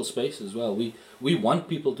social space as well. We want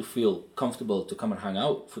people to feel comfortable to come and hang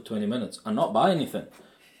out for 20 minutes and not buy anything,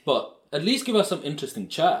 but at least give us some interesting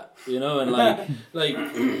chat. You know, and like,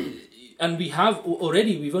 and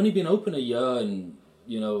we've only been open a year, and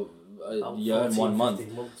you know, a year and 1 month.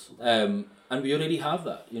 15 months. And we already have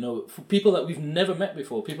that, you know, for people that we've never met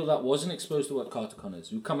before, people that wasn't exposed to what CarterCon is,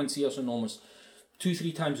 who come and see us on almost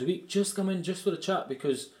 2-3 times a week, just come in just for a chat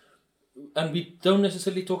and we don't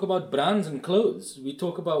necessarily talk about brands and clothes. We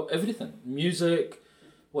talk about everything, music,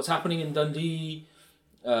 what's happening in Dundee,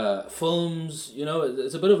 films, you know,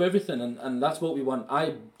 it's a bit of everything, and that's what we want.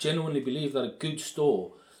 I genuinely believe that a good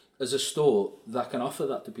store is a store that can offer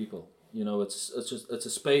that to people. You know, it's a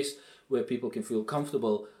space where people can feel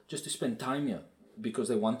comfortable just to spend time here because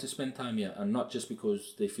they want to spend time here, and not just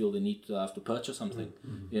because they feel they need to have to purchase something.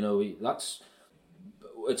 Mm-hmm. You know,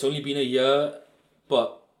 it's only been a year,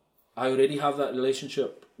 but I already have that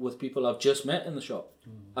relationship with people I've just met in the shop.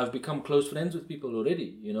 Mm-hmm. I've become close friends with people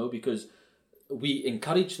already, you know, because we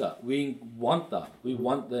encourage that. We want that. We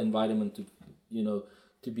want the environment to, you know,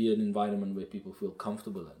 to be an environment where people feel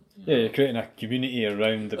comfortable in. You know? Yeah, you're creating a community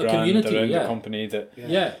around the brand, around the company.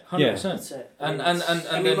 100%. And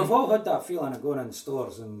I mean, we've all had that feeling of going in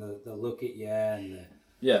stores and the look at you and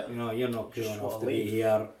you know, you're not cool enough to be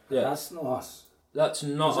here. Yeah. That's not us. That's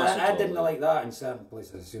not us. I didn't like that in certain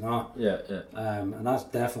places, you know. Yeah. And that's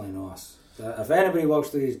definitely not us. If anybody walks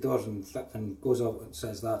through these doors and goes up and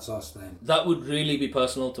says that's us, then that would really be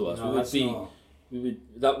personal to us. No, we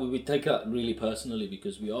would take that really personally,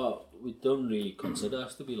 because we don't really consider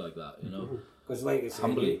us to be like that, you know. Because like I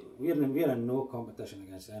said, we're in no competition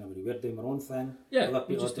against anybody. We're doing our own thing. Yeah, other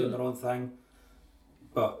people are doing their own thing.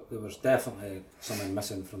 But there was definitely something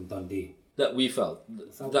missing from Dundee that we felt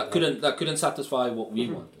that couldn't satisfy what we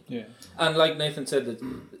wanted. Yeah. And like Nathan said, that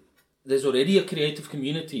there's already a creative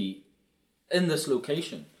community in this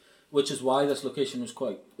location, which is why this location was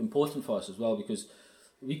quite important for us as well, because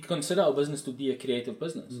we consider our business to be a creative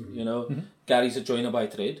business. Mm-hmm. You know, Gary's a joiner by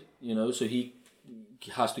trade, you know, so he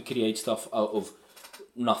has to create stuff out of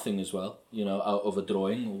nothing as well, you know, out of a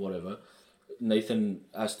drawing or whatever. Nathan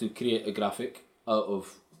has to create a graphic out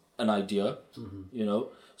of an idea, you know.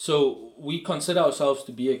 So we consider ourselves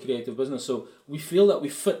to be a creative business. So we feel that we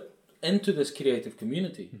fit into this creative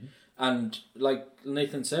community. Mm-hmm. And like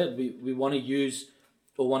Nathan said, we want to use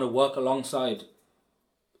or want to work alongside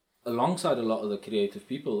a lot of the creative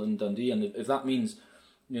people in Dundee. And if that means,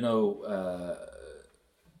 you know,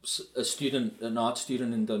 an art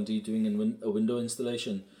student in Dundee doing a window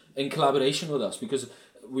installation in collaboration with us, because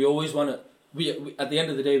we always want to, we at the end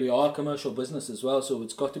of the day, we are a commercial business as well, so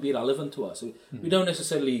it's got to be relevant to us. We don't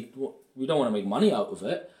necessarily, we don't want to make money out of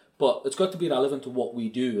it, but it's got to be relevant to what we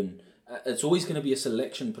do, and it's always going to be a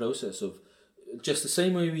selection process of just the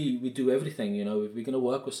same way we do everything. You know, if we're going to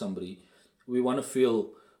work with somebody, we want to feel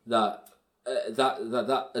that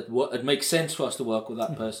it makes sense for us to work with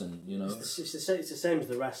that person. You know, it's the same as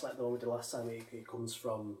the rest. Like the one we did last time, it comes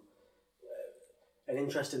from an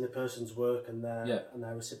interest in the person's work and their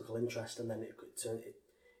reciprocal interest, and then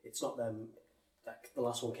it's not them. Like the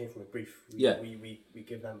last one came from a brief. We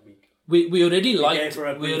give them. We already liked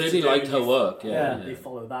her work. They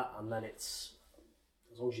follow that, and then it's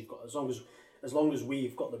as long as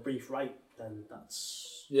we've got the brief right, then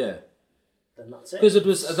that's Then that's it. Because it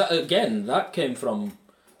was that came from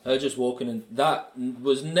her just walking in. That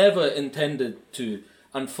was never intended to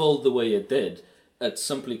unfold the way it did. It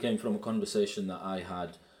simply came from a conversation that I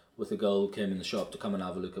had with a girl who came in the shop to come and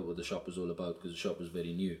have a look at what the shop was all about, because the shop was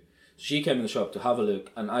very new. She came in the shop to have a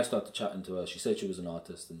look, and I started chatting to her. She said she was an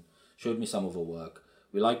artist and showed me some of her work.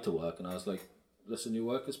 We liked her work, and I was like, listen, your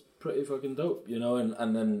work is pretty fucking dope, you know.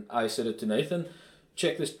 And then I said it to Nathan,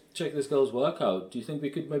 check this girl's work out. Do you think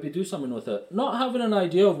we could maybe do something with her? Not having an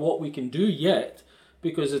idea of what we can do yet,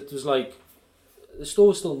 because it was like, the store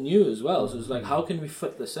was still new as well, so it was like, how can we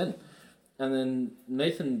fit this in? And then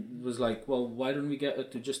Nathan was like, well, why don't we get her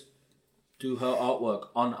to just do her artwork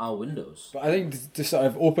on our windows? But I think to sort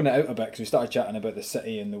of open it out a bit, because we started chatting about the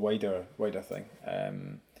city and the wider thing,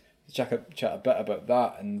 chat a bit about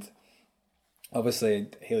that. And obviously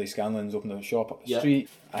Hayley Scanlon's opened a shop up the street,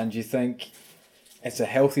 and do you think it's a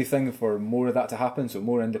healthy thing for more of that to happen, so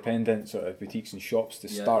more independent sort of boutiques and shops to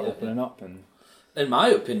start opening up? And in my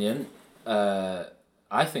opinion,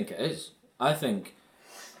 I think it is. I think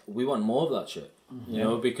we want more of that shit, you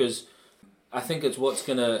know, because I think it's what's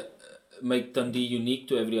going to make Dundee unique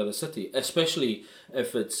to every other city, especially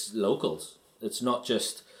if it's locals. It's not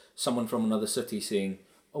just someone from another city saying,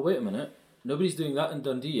 oh, wait a minute, nobody's doing that in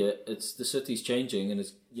Dundee yet. It's the city's changing, and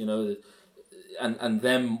it's, you know, and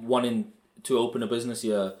them wanting to open a business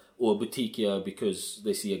here or a boutique here because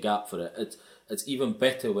they see a gap for it. It's even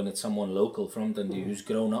better when it's someone local from Dundee who's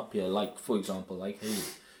grown up here, like, for example, like Hayley.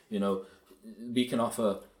 You know, we can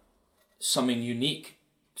offer something unique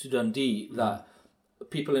to Dundee that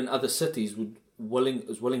people in other cities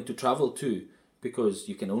willing to travel to, because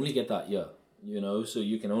you can only get that here, so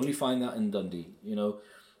you can only find that in Dundee,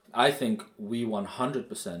 I think we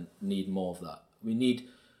 100% need more of that. We need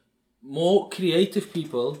more creative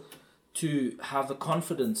people to have the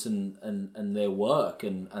confidence in their work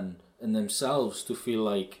and in themselves, to feel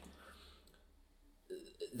like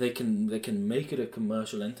they can make it a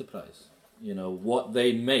commercial enterprise. What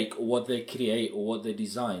they make or what they create or what they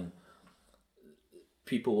design,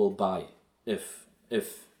 people will buy if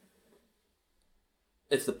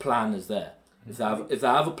the plan is there. If they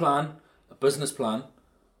have a plan, a business plan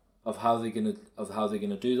of how they're gonna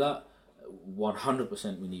do that,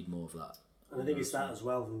 100% we need more of that. And I think it's that as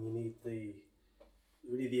well. And you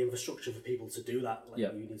need the infrastructure for people to do that. Like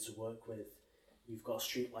you need to work with. You've got a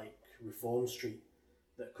street like Reform Street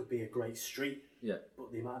that could be a great street. Yeah.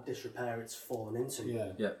 But the amount of disrepair it's fallen into.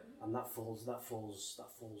 Yeah. Yeah. And that falls into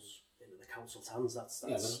the council's hands. That's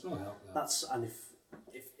there's no help there. That's, and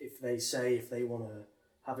if they say if they want to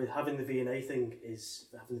having the V&A thing is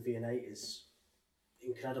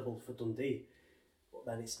incredible for Dundee, but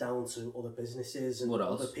then it's down to other businesses and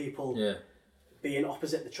other people being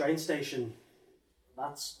opposite the train station.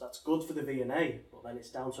 That's good for the V&A, but then it's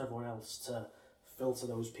down to everyone else to filter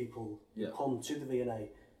those people who come to the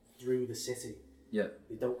V&A through the city. Yeah,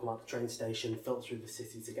 they don't come out the train station, filter through the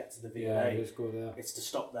city to get to the V&A. Yeah, just go there. It's to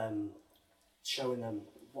stop them, showing them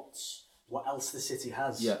what else the city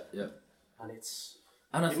has. Yeah, yeah.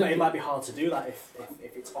 And it might be hard to do that if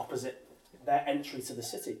it's opposite their entry to the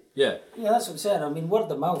city. Yeah. Yeah, that's what I'm saying. I mean,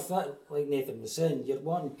 word of mouth, that, like Nathan was saying, you're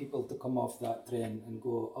wanting people to come off that train and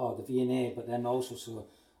go, oh, the V&A, but then also, so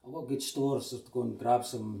a lot of good stores just to go and grab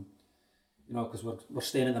some, because we're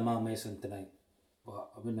staying in the Malmason tonight, but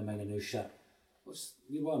I wouldn't mind a new shirt.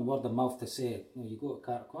 We want word of mouth to say, you go to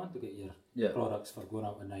Cartacon to get your products for going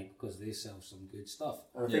out at night, because they sell some good stuff.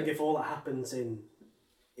 And I think if all that happens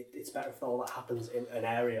it's better if all that happens in an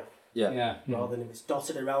area. Yeah. Rather than if it's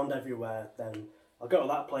dotted around everywhere, then I'll go to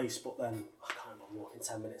that place, but then I can't I'm walking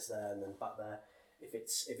 10 minutes there and then back there. If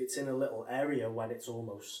it's in a little area when it's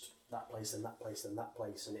almost that place and that place and that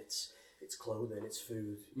place, and it's clothing, it's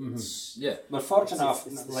food, We're fortunate enough,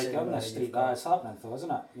 like on the street, that is happening though,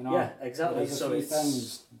 isn't it? Yeah, exactly. There's a few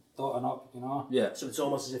things dotting up, Yeah. So it's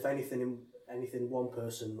almost as if anything one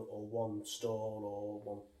person or one stall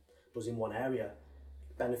or one does in one area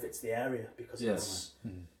benefits the area, because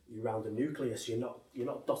you're around a nucleus. You're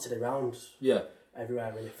not dotted around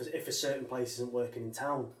everywhere. And if a certain place isn't working in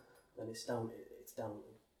town, then it's down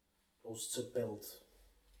us to build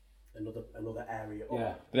another area up.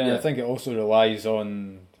 Yeah. But then I think it also relies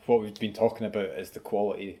on what we've been talking about, is the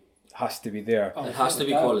quality has to be there. It has to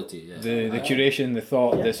be quality. Yeah. The curation, the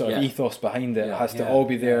thought, the sort of ethos behind it has to all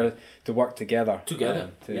be there to work together. To get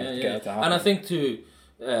it to happen. And I think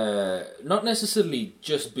not necessarily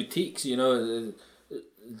just boutiques,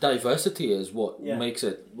 diversity is what makes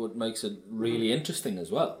it really interesting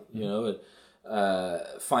as well.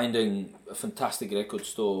 Finding a fantastic record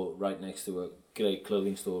store right next to a great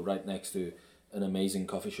clothing store, right next to an amazing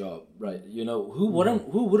coffee shop, right? Who wouldn't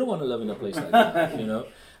want to live in a place like that?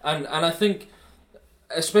 And I think,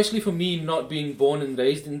 especially for me, not being born and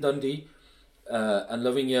raised in Dundee, and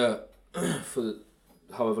living here for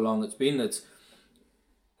however long it's been,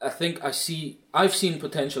 I think I've seen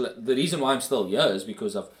potential. The reason why I'm still here is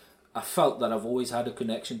because I felt that I've always had a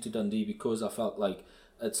connection to Dundee, because I felt like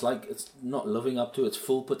it's not living up to its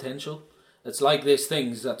full potential. It's like there's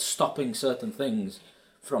things that's stopping certain things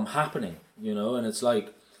from happening, and it's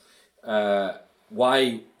like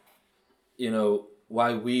why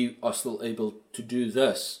we are still able to do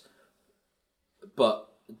this, but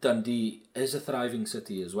Dundee is a thriving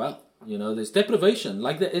city as well. There's deprivation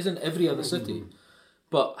like there is in every other city.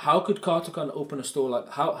 But how could Cartacon open a store like...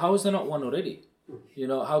 How is there not one already?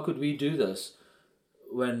 How could we do this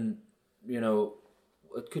when,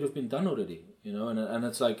 it could have been done already, And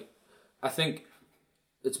it's like, I think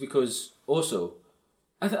it's because also,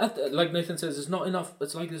 like Nathan says, there's not enough...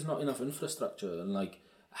 It's like there's not enough infrastructure and, like,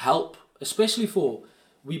 help, especially for...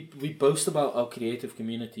 We boast about our creative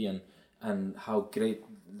community and how great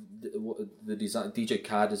the design... DJ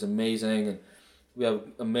CAD is amazing, and we have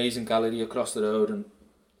amazing gallery across the road and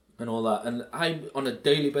all that. And on a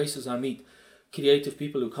daily basis, I meet creative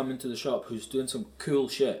people who come into the shop who's doing some cool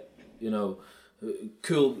shit,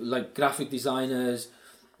 cool, like graphic designers,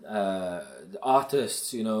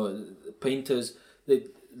 artists, painters,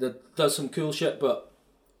 that does some cool shit. But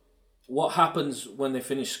what happens when they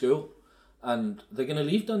finish school and they're going to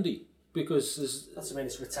leave Dundee? Because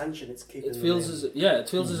it's retention. It's keeping. It feels as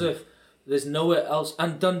if there's nowhere else.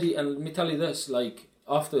 And Dundee, and let me tell you this, like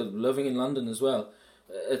after living in London as well,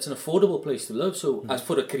 it's an affordable place to live. So as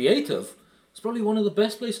for a creative, it's probably one of the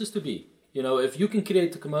best places to be. You know, if you can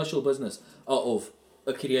create a commercial business out of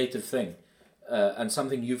a creative thing and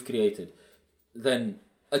something you've created, then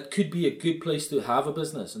it could be a good place to have a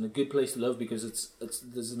business and a good place to live, because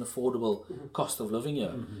there's an affordable cost of living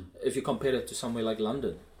here if you compare it to somewhere like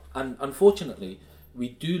London. And unfortunately, we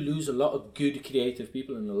do lose a lot of good creative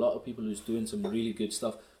people and a lot of people who's doing some really good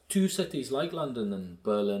stuff to cities like London and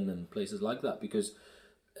Berlin and places like that, because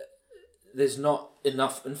there's not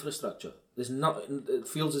enough infrastructure. It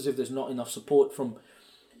feels as if there's not enough support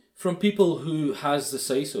from people who has the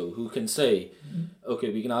say-so, who can say, okay,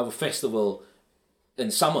 we can have a festival in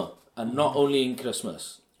summer and not only in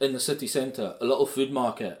Christmas, in the city centre, a little food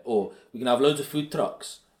market, or we can have loads of food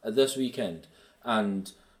trucks at this weekend,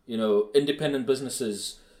 and, you know, independent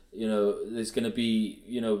businesses, you know, there's going to be,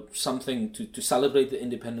 you know, something to celebrate the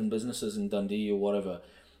independent businesses in Dundee or whatever,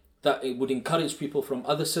 that it would encourage people from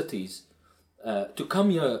other cities to come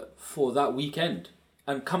here for that weekend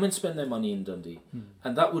and come and spend their money in Dundee.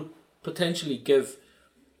 And that would potentially give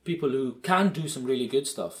people who can do some really good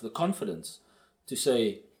stuff the confidence to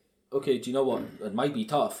say, okay, do you know what, it might be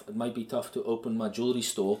tough. It might be tough to open my jewellery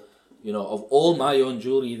store, you know, of all my own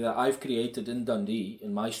jewellery that I've created in Dundee,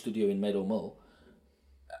 in my studio in Meadow Mill.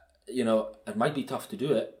 You know, it might be tough to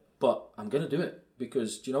do it, but I'm going to do it,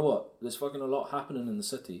 because do you know what, there's fucking a lot happening in the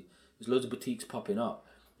city. There's loads of boutiques popping up.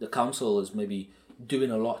 The council is maybe doing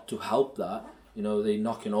a lot to help that. You know, they're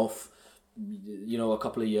knocking off, you know, a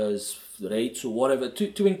couple of years rates or whatever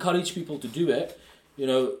to encourage people to do it. You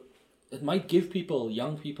know, it might give people,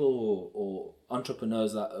 young people or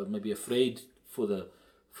entrepreneurs that are maybe afraid for the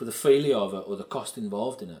failure of it or the cost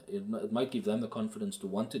involved in it. It might give them the confidence to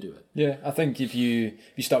want to do it. Yeah, I think if you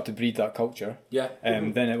start to breed that culture,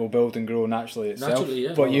 then it will build and grow naturally itself. Naturally,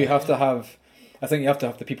 yeah. But you have to have, I think you have to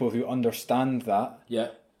have the people who understand that,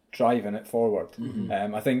 driving it forward.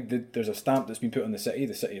 I think that there's a stamp that's been put on the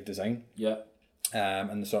city of design.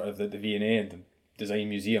 And the sort of the V&A and the Design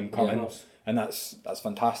Museum coming, and that's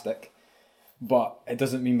fantastic. But it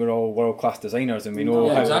doesn't mean we're all world-class designers and we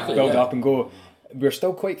know how to build it up and go. We're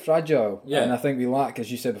still quite fragile, and I think we lack,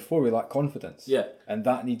 as you said before, we lack confidence. And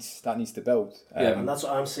that needs to build. And that's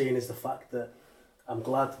what I'm seeing, is the fact that I'm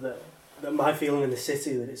glad that my feeling in the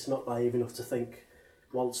city, that it's not naive enough to think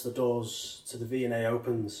once the doors to the V&A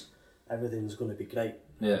opens, everything's going to be great.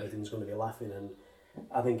 Everything's going to be laughing. And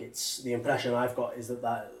I think it's the impression I've got is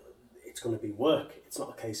that it's going to be work. It's not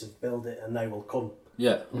a case of build it and they will come.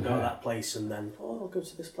 We'll go to that place and then, I'll go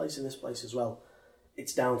to this place and this place as well.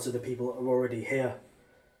 It's down to the people that are already here,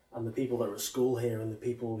 and the people that are at school here, and the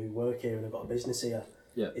people who work here and have got a business here,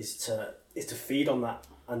 is to feed on that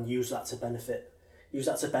and use that to benefit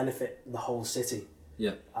the whole city.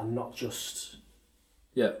 And not just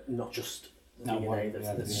the V&A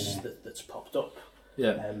that's popped up.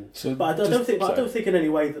 But I don't think in any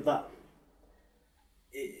way that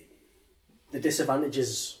the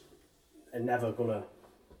disadvantages are never gonna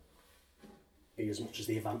be as much as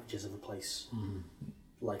the advantages of the place.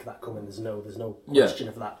 Like that coming, there's no question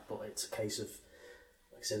of that. But it's a case of,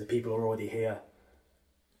 like I say, the people are already here,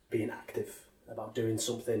 being active about doing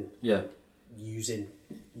something. Using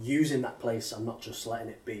that place and not just letting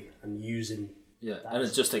it be, and using. And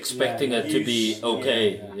it's just expecting it to be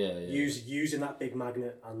okay. Using that big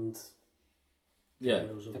magnet and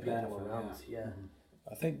those other people around.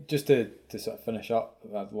 I think just to sort of finish up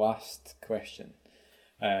that last question,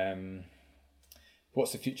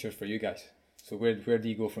 what's the future for you guys? So where do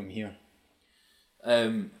you go from here?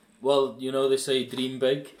 Well, you know, they say dream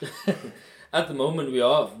big. At the moment, we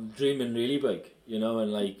are dreaming really big. You know,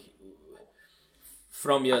 and like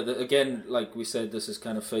from again, like we said, this is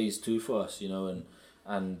kind of phase 2 for us. You know,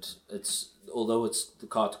 and it's, although it's the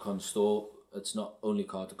Carticon store, it's not only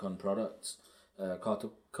Carticon products.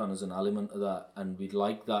 Carticon is an element of that, and we'd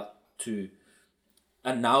like that to,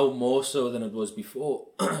 and now more so than it was before,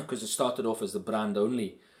 because it started off as the brand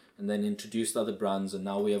only, and then introduced other brands, and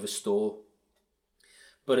now we have a store.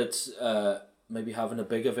 But it's maybe having a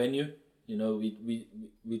bigger venue. You know, we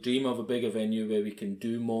dream of a bigger venue where we can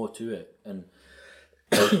do more to it, and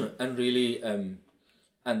and really and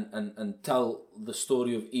tell the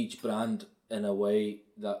story of each brand in a way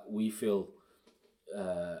that we feel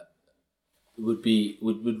would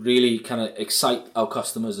really kind of excite our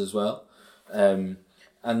customers as well. And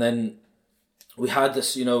then we had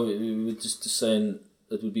this, you know, we were just saying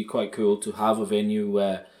it would be quite cool to have a venue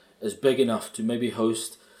where it's big enough to maybe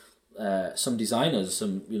host some designers,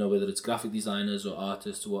 some, you know, whether it's graphic designers or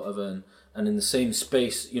artists or whatever, and in the same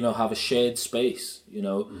space, you know, have a shared space, you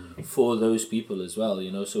know, for those people as well,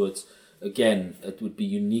 you know. So it's, again, it would be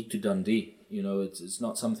unique to Dundee, You know, it's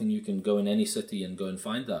not something you can go in any city and go and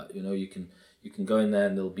find that. You know, you can go in there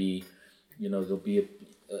and there'll be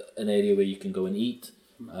an area where you can go and eat.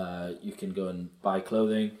 You can go and buy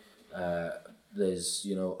clothing. There's,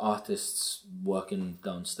 you know, artists working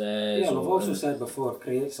downstairs. Yeah, and I've also said before,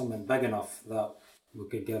 create something big enough that we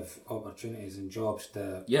could give opportunities and jobs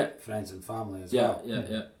to friends and family as well.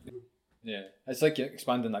 Yeah, it's like you're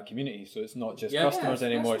expanding that community, so it's not just customers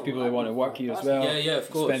anymore, it's people who want to work here as well. Yeah, of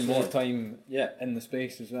course. Spend more time in the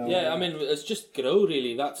space as well. Yeah, I mean, it's just grow,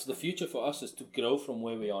 really. That's the future for us, is to grow from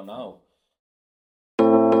where we are now.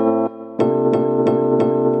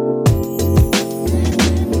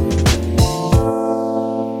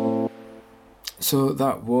 So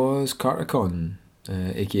that was CarterCon,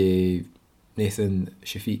 aka Nathan,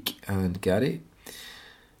 Shafiq and Gary.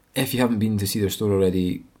 If you haven't been to see their store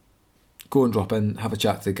already, go and drop in, have a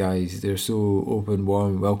chat to the guys. They're so open,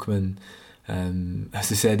 warm, welcoming.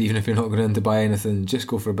 As I said, even if you're not going in to buy anything, just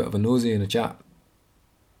go for a bit of a nosy and a chat.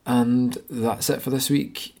 And that's it for this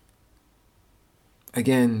week.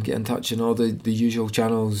 Again, get in touch on all the usual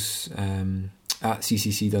channels, at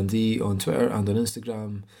CCC Dundee on Twitter and on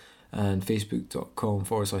Instagram, and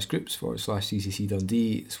facebook.com/groups/CCC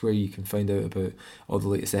Dundee. It's where you can find out about all the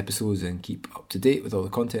latest episodes and keep up to date with all the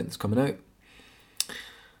content that's coming out.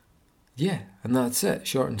 Yeah, and that's it.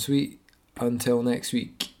 Short and sweet. Until next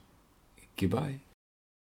week. Goodbye.